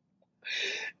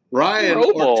 Ryan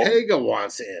Ortega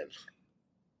wants in.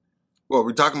 What,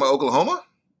 we talking about Oklahoma?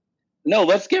 No,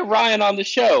 let's get Ryan on the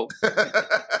show.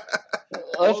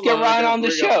 Let's get Ryan on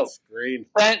the show.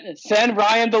 Send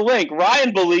Ryan the link.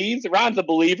 Ryan believes. Ryan's a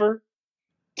believer.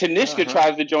 Tanishka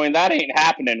tries to join. That ain't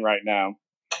happening right now.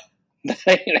 That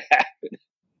ain't happening.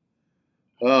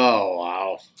 Oh,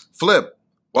 wow. Flip,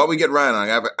 while we get Ryan on,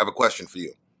 I have a question for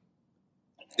you.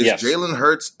 Is Jalen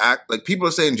Hurts like people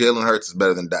are saying Jalen Hurts is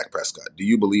better than Dak Prescott? Do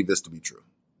you believe this to be true?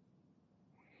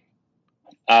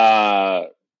 I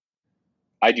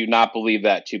do not believe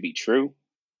that to be true.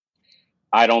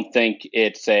 I don't think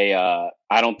it's a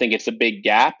big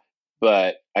gap,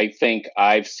 but I think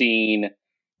I've seen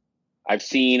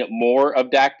more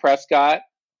of Dak Prescott,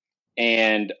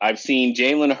 and I've seen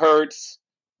Jalen Hurts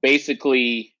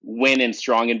basically win in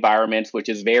strong environments, which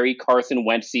is very Carson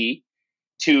Wentz-y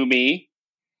to me.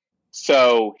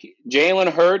 So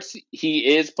Jalen Hurts,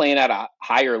 he is playing at a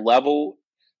higher level,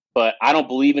 but I don't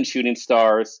believe in shooting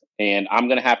stars, and I'm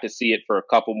going to have to see it for a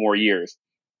couple more years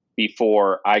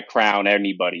before I crown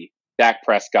anybody. Dak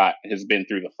Prescott has been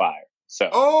through the fire. So.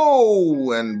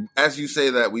 And as you say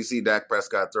that, we see Dak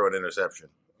Prescott throw an interception.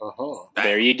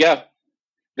 There you go.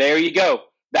 There you go.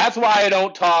 That's why I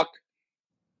don't talk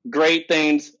great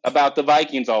things about the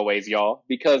Vikings always, y'all,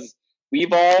 because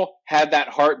we've all had that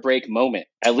heartbreak moment.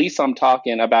 At least I'm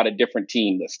talking about a different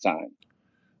team this time.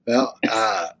 Well,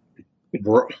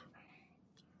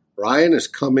 Ryan has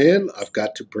come in. I've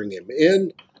got to bring him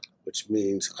in, which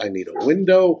means I need a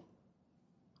window.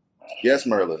 Yes,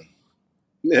 Merlin.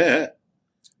 Yeah.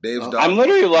 Dave's dog. I'm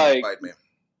literally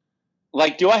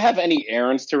like, do I have any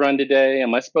errands to run today?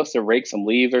 Am I supposed to rake some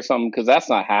leaves or something? Because that's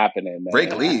not happening, man.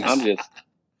 Rake leaves?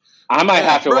 I might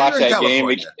have to watch that game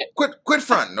again. Quit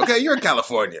fronting, okay? You're in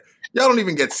California. Y'all don't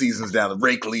even get seasons down to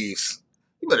rake leaves.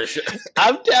 You better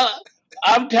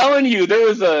I'm telling you, there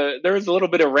was a little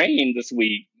bit of rain this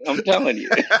week. I'm telling you.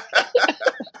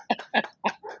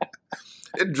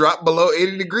 It dropped below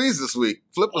 80 degrees this week.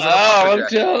 Flip was in a puffer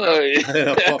jacket. Telling you. In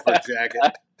a puffer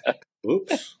jacket.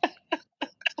 Oops.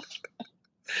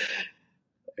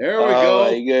 There we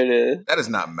go. My goodness. That is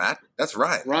not Matt. That's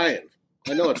Ryan. Ryan.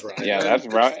 I know it's Ryan. Yeah, that's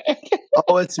Ryan.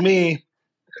 Oh, it's me.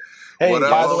 Hey,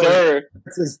 by the way,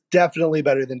 this is definitely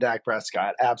better than Dak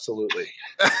Prescott. Absolutely.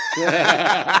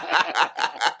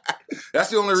 That's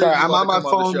the only reason. Sorry, I'm on my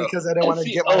phone because I didn't want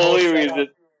to get my whole setup.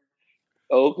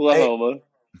 Oklahoma. Hey,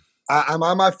 I'm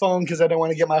on my phone because I didn't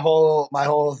want to get my whole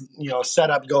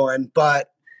setup going.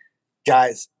 But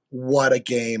guys, what a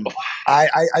game.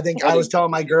 I think I was telling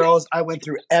my girls I went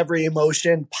through every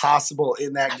emotion possible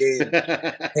in that game.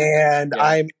 And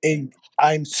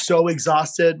I'm so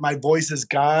exhausted. My voice is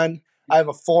gone. I have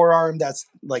a forearm that's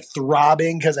like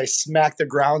throbbing because I smacked the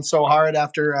ground so hard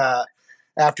after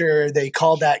they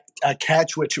called that a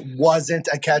catch, which wasn't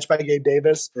a catch by Gabe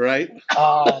Davis. Right.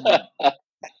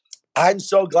 I'm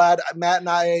so glad Matt and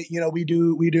I, we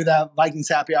do that Vikings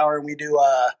happy hour, and we do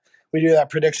that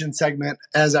prediction segment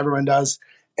as everyone does.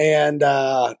 And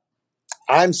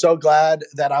I'm so glad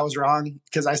that I was wrong,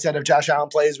 because I said if Josh Allen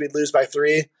plays, we'd lose by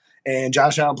 3, and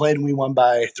Josh Allen played and we won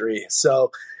by 3.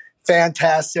 So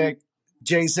fantastic.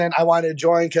 Jason, I wanted to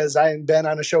join because I hadn't been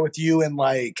on a show with you in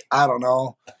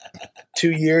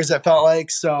 2 years, it felt like.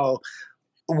 So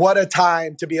what a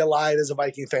time to be alive as a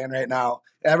Viking fan right now.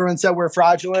 Everyone said we're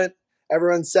fraudulent.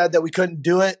 Everyone said that we couldn't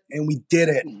do it, and we did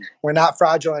it. We're not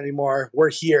fraudulent anymore. We're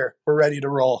here. We're ready to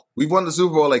roll. We've won the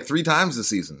Super Bowl like 3 times this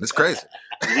season. It's crazy.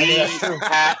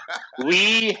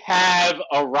 We have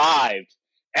arrived.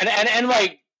 And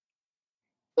like,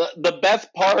 the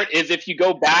best part is if you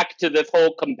go back to this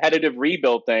whole competitive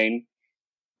rebuild thing,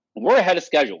 we're ahead of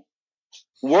schedule.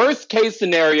 Worst case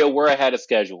scenario, we're ahead of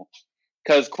schedule.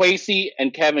 Because Kwesi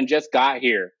and Kevin just got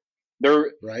here.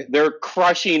 They're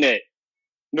crushing it.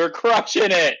 They're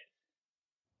crushing it.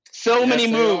 So many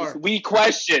moves we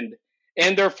questioned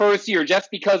in their first year just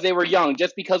because they were young,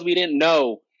 just because we didn't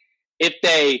know if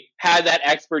they had that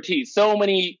expertise. So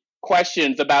many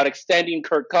questions about extending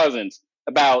Kirk Cousins,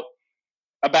 about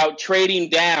trading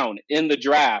down in the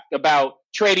draft, about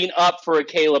trading up for a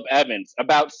Caleb Evans,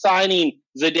 about signing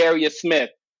Zadarius Smith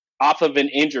off of an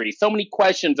injury. So many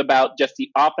questions about just the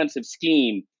offensive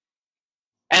scheme.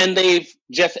 And they've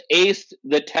just aced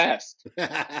the test. They've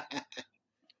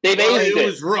aced it. It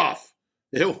was rough.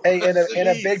 And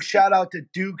a big shout out to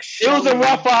Duke Shelley. It was a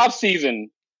rough offseason.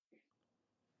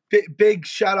 Big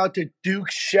shout out to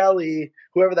Duke Shelley,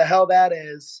 whoever the hell that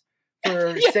is,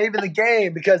 for saving the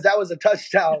game, because that was a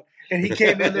touchdown. And he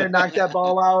came in there and knocked that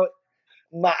ball out.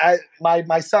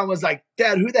 My son was like,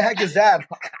 "Dad, who the heck is that?"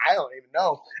 I don't even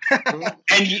know.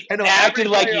 And you acted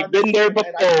like you've been there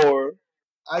before.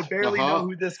 I barely know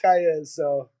who this guy is,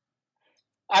 so.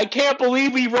 I can't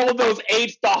believe we rolled those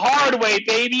 8s the hard way,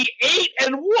 baby.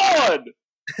 8-1.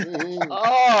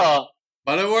 Oh.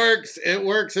 But it works. It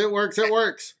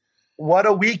works. What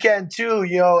a weekend, too.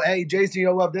 Hey, Jason,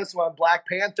 you'll love this one. Black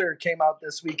Panther came out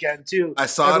this weekend, too. I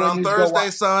saw it on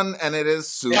Thursday, son, and it is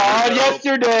super dope.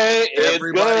 Yesterday.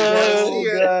 Everybody wants to see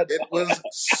it. It was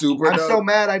super dope. I'm so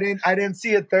mad I didn't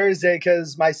see it Thursday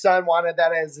because my son wanted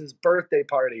that as his birthday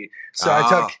party. So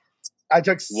I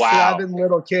took 7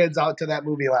 little kids out to that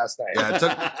movie last night.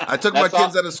 Yeah, I took my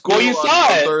kids out of school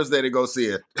on Thursday to go see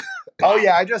it. Oh,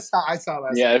 yeah, I saw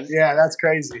last night. Yeah, that's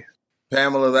crazy.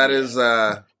 Pamela, that is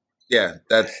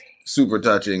that's super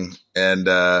touching, and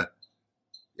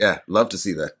love to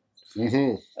see that.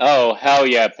 Mm-hmm. Oh, hell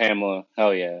yeah, Pamela.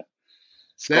 Hell yeah.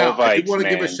 Now, I do want to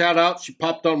give a shout out. She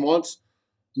popped on once.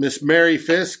 Miss Mary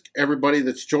Fisk. Everybody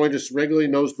that's joined us regularly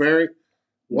knows Mary.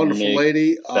 Wonderful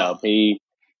lady.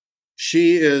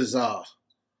 She is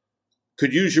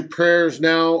could use your prayers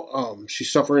now.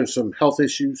 She's suffering some health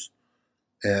issues,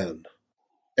 and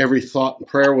every thought and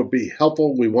prayer would be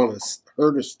helpful. We want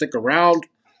her to stick around.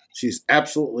 She's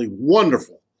absolutely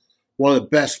wonderful. One of the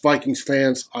best Vikings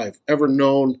fans I've ever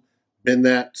known. Been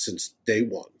that since day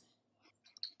one.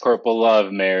 Purple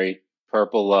love, Mary.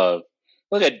 Purple love.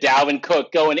 Look at Dalvin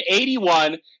Cook going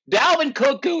 81. Dalvin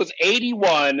Cook goes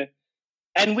 81,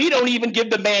 and we don't even give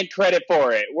the man credit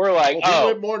for it. We're like, he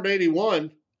went more than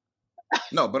 81.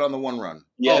 No, but on the one run.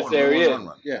 Yes, there he is.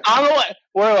 Yeah.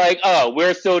 We're like,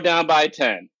 we're still down by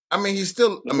 10. I mean, he's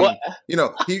still. I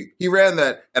mean, he ran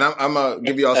that, and I'm gonna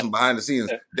give you all some behind the scenes.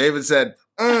 David said,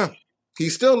 he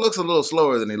still looks a little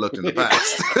slower than he looked in the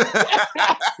past.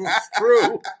 It's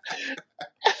true.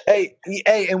 Hey,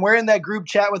 and we're in that group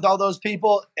chat with all those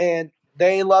people, and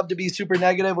they love to be super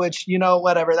negative. Which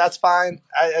whatever, that's fine.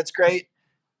 That's great.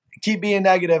 Keep being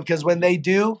negative, because when they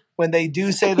do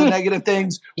say the negative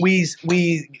things, we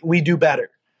do better.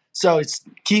 So it's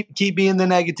keep being the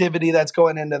negativity that's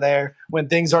going into there when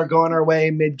things aren't going our way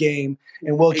mid-game,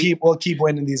 and we'll keep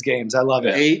winning these games. I love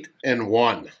it.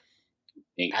 8-1.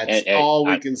 That's all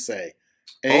we can say.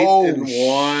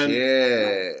 8-1.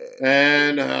 Yeah.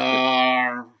 And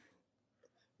our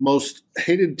most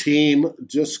hated team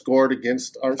just scored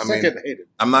against our second hated.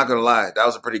 I'm not gonna lie, that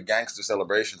was a pretty gangster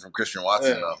celebration from Christian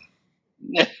Watson, though.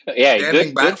 Yeah,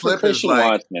 standing good for backflip is like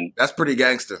Watson. That's pretty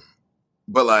gangster.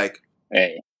 But like,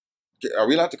 hey, are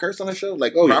we allowed to curse on the show?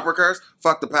 Like, proper curse?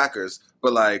 Fuck the Packers.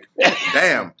 But like,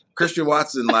 damn, Christian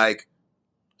Watson, like,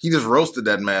 he just roasted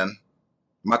that man.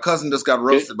 My cousin just got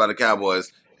roasted by the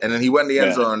Cowboys, and then he went in the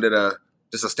end zone and did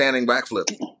just a standing backflip.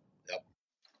 Yep.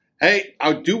 Hey,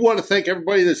 I do want to thank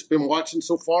everybody that's been watching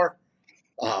so far.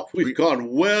 We've gone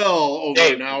well over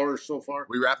an hour so far.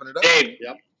 We wrapping it up? Dave,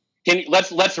 yep.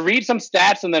 Let's read some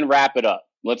stats and then wrap it up.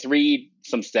 Let's read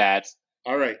some stats.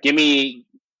 All right. Give me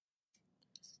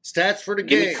stats for the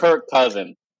game. Me Kirk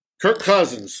Cousins. Kirk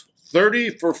Cousins,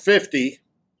 30 for 50,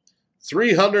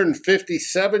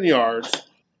 357 yards,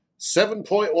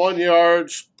 7.1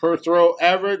 yards per throw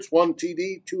average, 1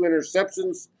 TD, 2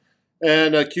 interceptions,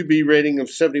 and a QB rating of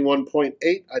 71.8.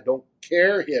 I don't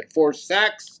care. He had 4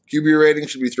 sacks. QB rating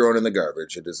should be thrown in the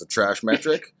garbage. It is a trash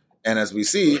metric. And as we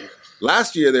see,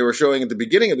 last year they were showing at the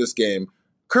beginning of this game,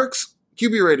 Kirk's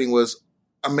QB rating was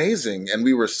amazing, and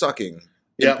we were sucking.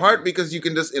 In part because you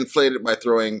can just inflate it by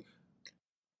throwing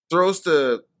throws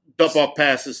to dump-off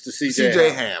passes to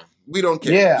CJ Ham. We don't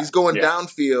care. Yeah. He's going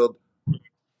downfield.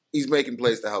 He's making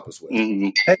plays to help us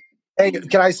win. Mm-hmm. Hey,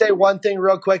 can I say one thing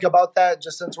real quick about that,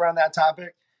 just since we're on that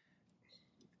topic?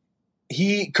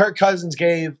 Kirk Cousins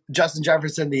gave Justin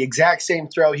Jefferson the exact same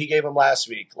throw he gave him last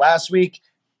week. Last week,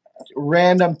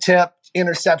 random tip,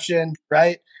 interception,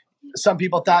 right? Some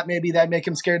people thought maybe that'd make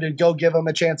him scared to go give him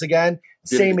a chance again.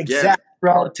 Same exact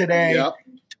throw today. Yep.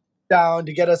 Down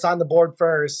to get us on the board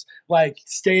first. Like,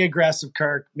 stay aggressive,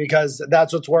 Kirk, because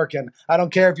that's what's working. I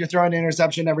don't care if you're throwing an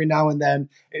interception every now and then.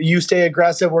 You stay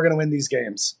aggressive, we're going to win these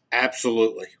games.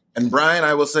 Absolutely. And Brian,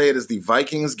 I will say it is the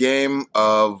Vikings game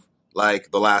of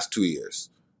like the last 2 years.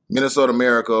 Minnesota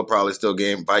Miracle probably still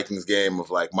Vikings game of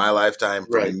like my lifetime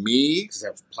for me. Because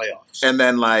that's playoffs. And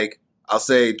then like I'll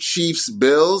say Chiefs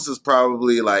Bills is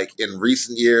probably like in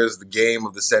recent years the game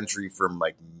of the century from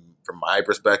my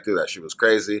perspective. That shit was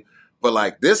crazy. But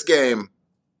like this game,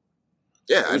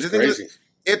 I just think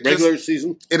it regular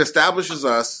season. It establishes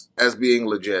us as being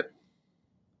legit.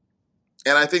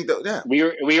 And I think that we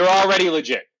were already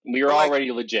legit. We were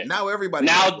already legit. Now everybody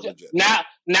is legit.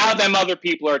 Now them other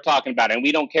people are talking about it, and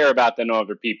we don't care about them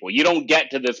other people. You don't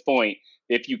get to this point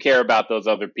if you care about those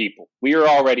other people. We are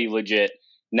already legit.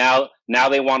 Now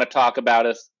they want to talk about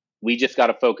us. We just got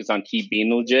to focus on keep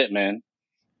being legit, man.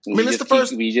 It's the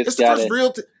first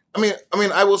real.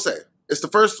 I will say it's the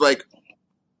first like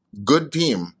good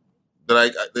team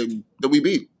that that we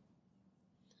beat.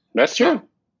 That's true.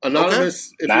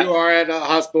 Anonymous, if you are at a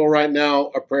hospital right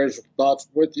now, our prayers and thoughts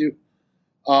with you.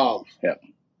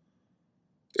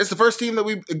 It's the first team a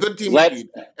good team we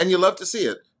beat, and you love to see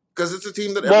it because it's a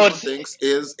team that everyone thinks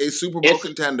is a Super Bowl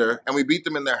contender, and we beat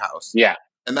them in their house. Yeah,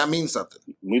 and that means something.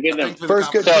 We beat them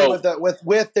first good team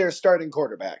with their starting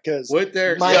quarterback because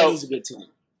Miami's a good team.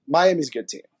 Miami's a good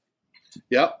team.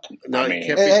 Yep. No, you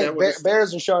can't beat that with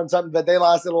Bears are showing something, but they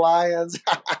lost to the Lions.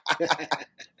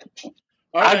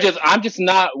 I'm just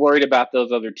not worried about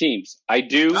those other teams. I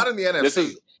do. Not in the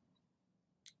NFC.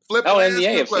 Flip, in the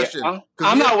AFC. Question,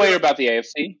 I'm not worried about the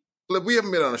AFC. Flip, we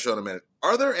haven't been on a show in a minute.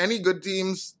 Are there any good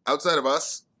teams outside of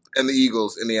us and the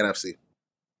Eagles in the NFC?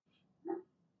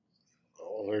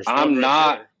 I'm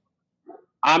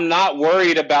not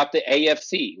worried about the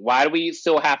AFC. Why do we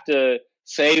still have to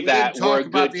say that we're a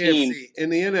good team in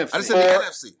the NFC? I said the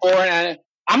NFC.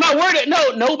 I'm not worried.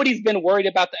 No, nobody's been worried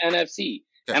about the NFC.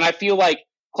 Okay. And I feel like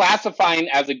classifying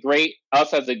us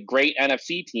as a great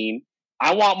NFC team,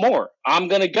 I want more. I'm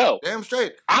gonna go. Damn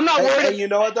straight. I'm not worried. You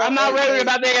know what? I'm not worried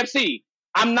about the AFC.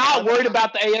 I'm not worried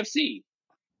about the AFC.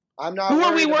 I'm not. Who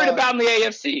are we worried about in the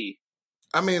AFC?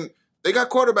 I mean, they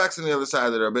got quarterbacks on the other side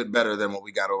that are a bit better than what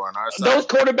we got over on our side. Those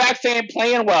quarterbacks ain't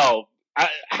playing well.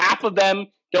 Half of them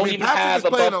don't even have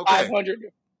above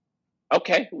 500.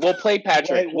 Okay, we'll play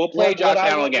Patrick. We'll play Josh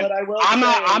Allen again.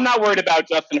 I'm not worried about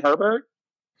Justin Herbert.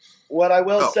 What I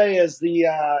will say is the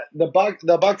Bucks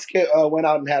went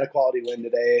out and had a quality win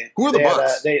today. Who are the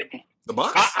Bucks? The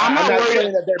Bucks? I'm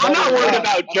not worried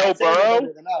about Joe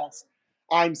Burrow.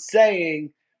 I'm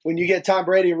saying when you get Tom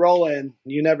Brady rolling,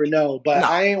 you never know. But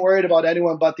I ain't worried about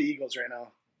anyone but the Eagles right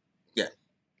now. Yeah,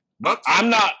 Bucks.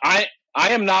 I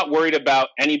am not worried about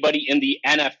anybody in the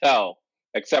NFL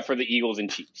except for the Eagles and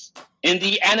Chiefs. In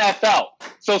the NFL.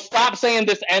 So stop saying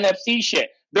this NFC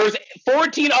shit. There's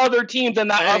 14 other teams in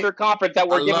that other conference that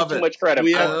we're giving too much credit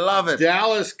for. I love it.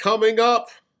 Dallas coming up.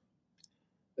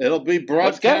 It'll be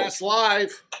broadcast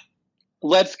live.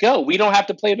 Let's go. We don't have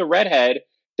to play the redhead.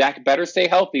 Dak better stay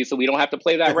healthy so we don't have to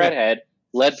play that redhead.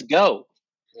 Let's go.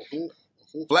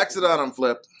 Flex it on him,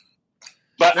 Flip.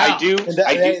 But now,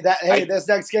 this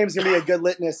next game's going to be a good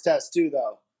litmus test too,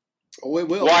 though. Oh, it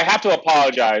will. Well, I have to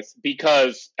apologize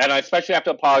and I especially have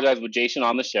to apologize with Jason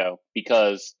on the show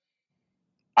because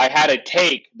I had a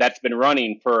take that's been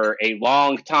running for a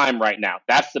long time right now.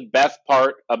 That's the best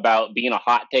part about being a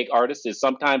hot take artist is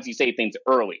sometimes you say things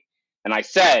early. And I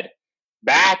said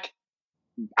back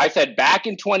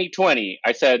in 2020,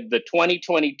 I said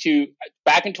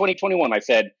back in 2021, I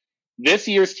said this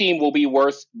year's team will be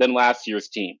worse than last year's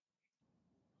team.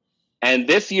 And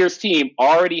this year's team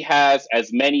already has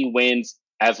as many wins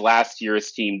as last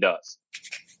year's team does.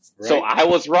 Right. So I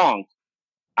was wrong.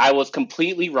 I was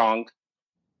completely wrong.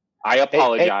 I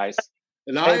apologize.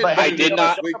 I did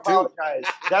not apologize.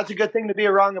 That's a good thing to be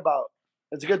wrong about.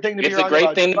 It's a good thing to be wrong about. It's a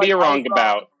great thing to be wrong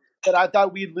about. That I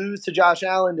thought we'd lose to Josh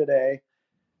Allen today.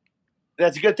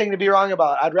 That's a good thing to be wrong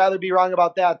about. I'd rather be wrong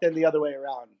about that than the other way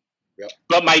around. Yep.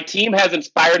 But my team has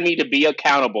inspired me to be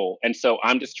accountable, and so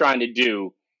I'm just trying to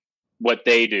do what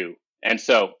they do. And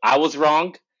so I was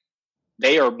wrong.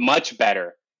 They are much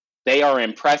better. They are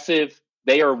impressive.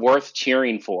 They are worth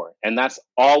cheering for. And that's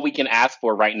all we can ask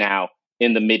for right now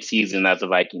in the midseason as a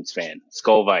Vikings fan.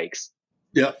 Skol Vikes.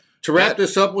 Yeah. To wrap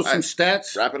this up with some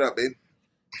stats. Wrap it up, babe.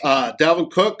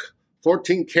 Dalvin Cook,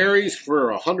 14 carries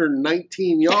for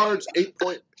 119 yards,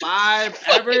 8.5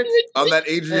 average. On that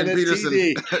Adrian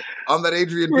Peterson. On that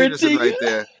Adrian Peterson right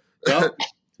there. Yep.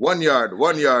 1 yard,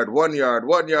 1 yard, 1 yard,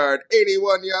 1 yard,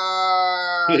 81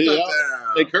 yards. Yeah.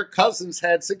 And Kirk Cousins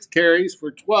had 6 carries for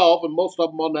 12, and most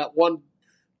of them on that one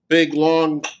big,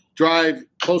 long drive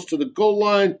close to the goal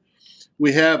line.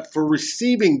 We have for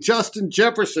receiving Justin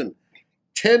Jefferson,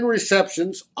 10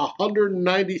 receptions,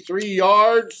 193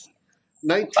 yards,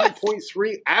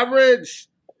 19.3 average,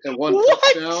 and 1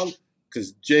 touchdown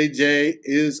because JJ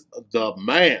is the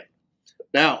man.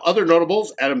 Now, other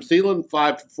notables, Adam Thielen,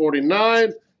 5 for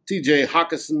 49, TJ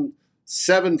Hawkinson,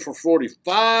 7 for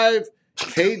 45,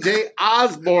 KJ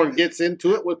Osborne gets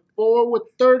into it with 4 with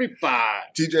 35.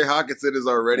 TJ Hawkinson is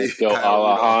already. Let's go,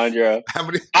 Alejandro. How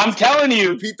many? I'm telling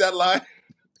you. Repeat that line.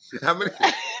 How many?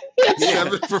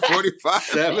 7 for 45.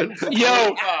 7 for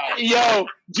 45. Yo,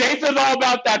 Jason's all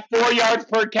about that 4 yards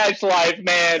per catch life,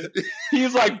 man.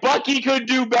 He's like, Bucky could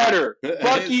do better.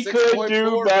 Bucky could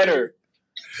do better.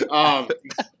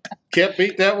 Can't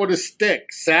beat that with a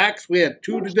stick. Sacks, we had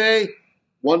 2 today.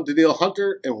 1 Danielle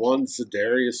Hunter and 1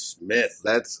 Za'Darius Smith.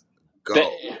 Let's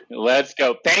go. Let's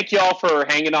go. Thank y'all for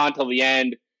hanging on till the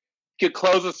end. You could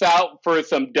close us out for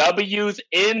some W's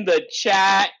in the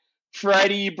chat.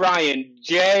 Freddie, Brian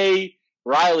J,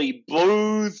 Riley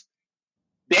Blues.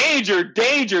 Danger.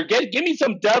 Give me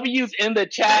some W's in the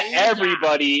chat,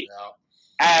 everybody. Yeah.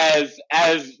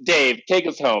 As Dave, take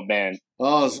us home, man.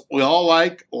 We all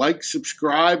like,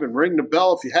 subscribe, and ring the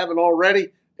bell if you haven't already.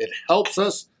 It helps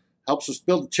us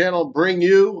build the channel and bring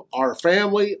you, our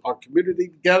family, our community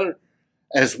together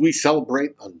as we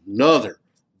celebrate another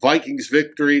Vikings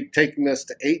victory, taking us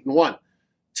to 8-1.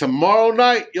 Tomorrow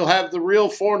night, you'll have the Real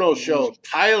Forno show.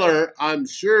 Tyler, I'm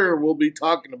sure, will be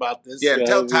talking about this. Yeah,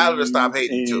 tell Tyler to stop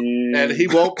hating, too. And he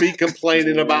won't be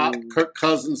complaining about Kirk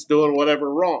Cousins doing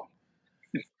whatever wrong.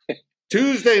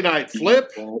 Tuesday night,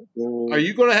 Flip, are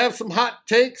you going to have some hot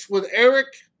takes with Eric?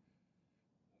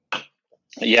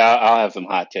 Yeah, I'll have some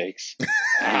hot takes.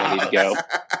 I'm ready to go.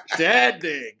 Dad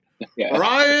dig. Yeah.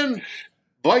 Ryan,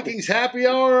 Vikings happy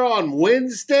hour on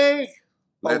Wednesday?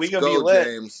 Let's go,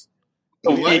 James.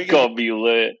 We gonna be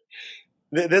lit.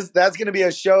 That's gonna be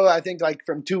a show I think like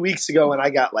from 2 weeks ago when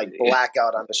I got like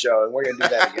blackout on the show, and we're gonna do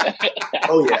that again.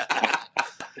 Oh yeah.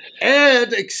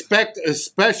 And expect a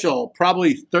special,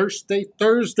 probably Thursday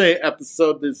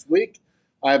episode this week.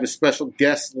 I have a special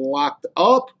guest locked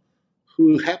up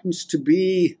who happens to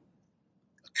be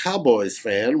a Cowboys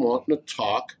fan wanting to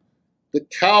talk the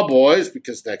Cowboys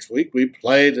because next week we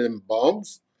play them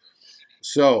bums.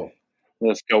 So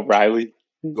let's go, Riley.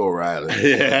 Go, Riley.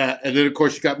 Yeah. And then, of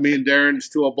course, you got me and Darren's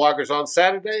 2 bloggers on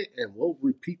Saturday, and we'll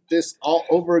repeat this all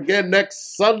over again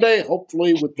next Sunday,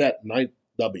 hopefully with that 9th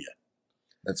W.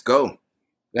 Let's go.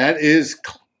 That is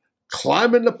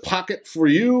Climbing the Pocket for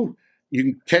you. You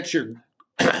can catch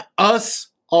us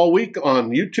all week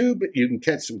on YouTube. You can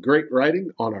catch some great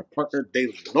writing on our partner,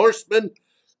 Daily Norseman.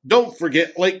 Don't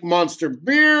forget Lake Monster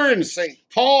Beer in St.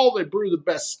 Paul. They brew the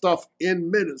best stuff in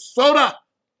Minnesota.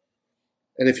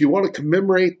 And if you want to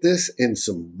commemorate this in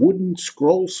some wooden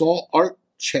scroll saw art,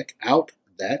 check out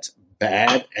that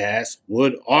badass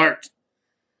wood art.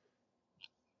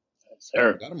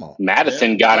 Sir.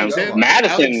 Madison got him.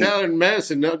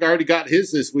 Madison already got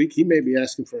his this week. He may be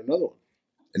asking for another one.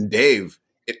 And Dave,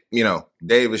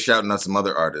 Dave is shouting out some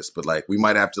other artists, but like we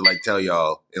might have to like tell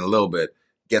y'all in a little bit,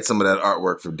 get some of that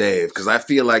artwork for Dave because I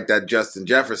feel like that Justin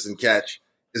Jefferson catch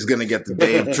is going to get the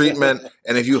Dave treatment.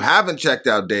 And if you haven't checked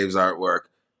out Dave's artwork,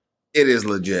 it is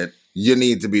legit. You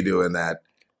need to be doing that.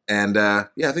 And I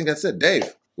think that's it. Dave,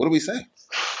 what do we say?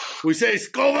 We say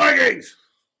Skull Vikings.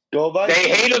 Go Vikings. They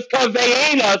hate us because they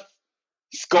ain't us.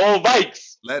 Skull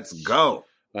Vikes. Let's go.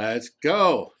 Let's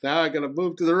go. Now I'm going to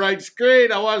move to the right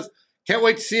screen. Can't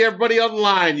wait to see everybody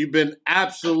online. You've been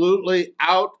absolutely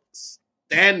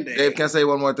outstanding. Dave, can I say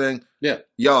one more thing? Yeah.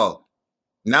 Y'all,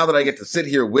 now that I get to sit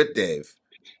here with Dave,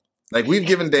 like we've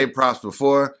given Dave props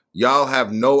before, y'all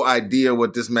have no idea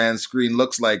what this man's screen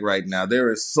looks like right now.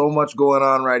 There is so much going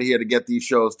on right here to get these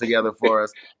shows together for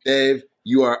us. Dave,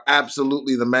 you are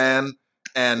absolutely the man.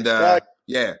 And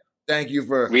thank you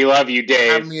for we love you,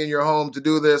 Dave. having me in your home to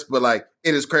do this. But like,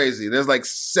 it is crazy. There's like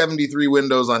 73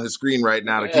 windows on his screen right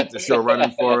now to keep the show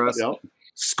running for us. Yep.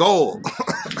 Skull.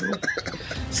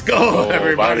 Skull,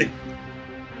 everybody. Buddy.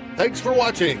 Thanks for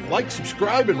watching. Like,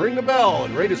 subscribe, and ring the bell,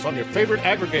 and rate us on your favorite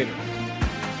aggregator.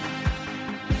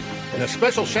 And a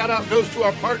special shout-out goes to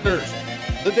our partners,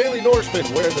 the Daily Norseman,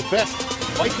 where the best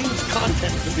Vikings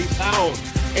content can be found,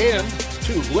 and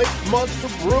to Lake Monster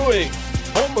Brewing,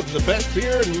 home of the best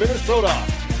beer in Minnesota.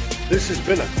 This has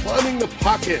been a Climbing the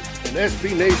Pocket, an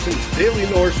SB Nation's Daily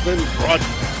Norseman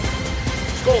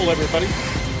broadcast. Skull, everybody.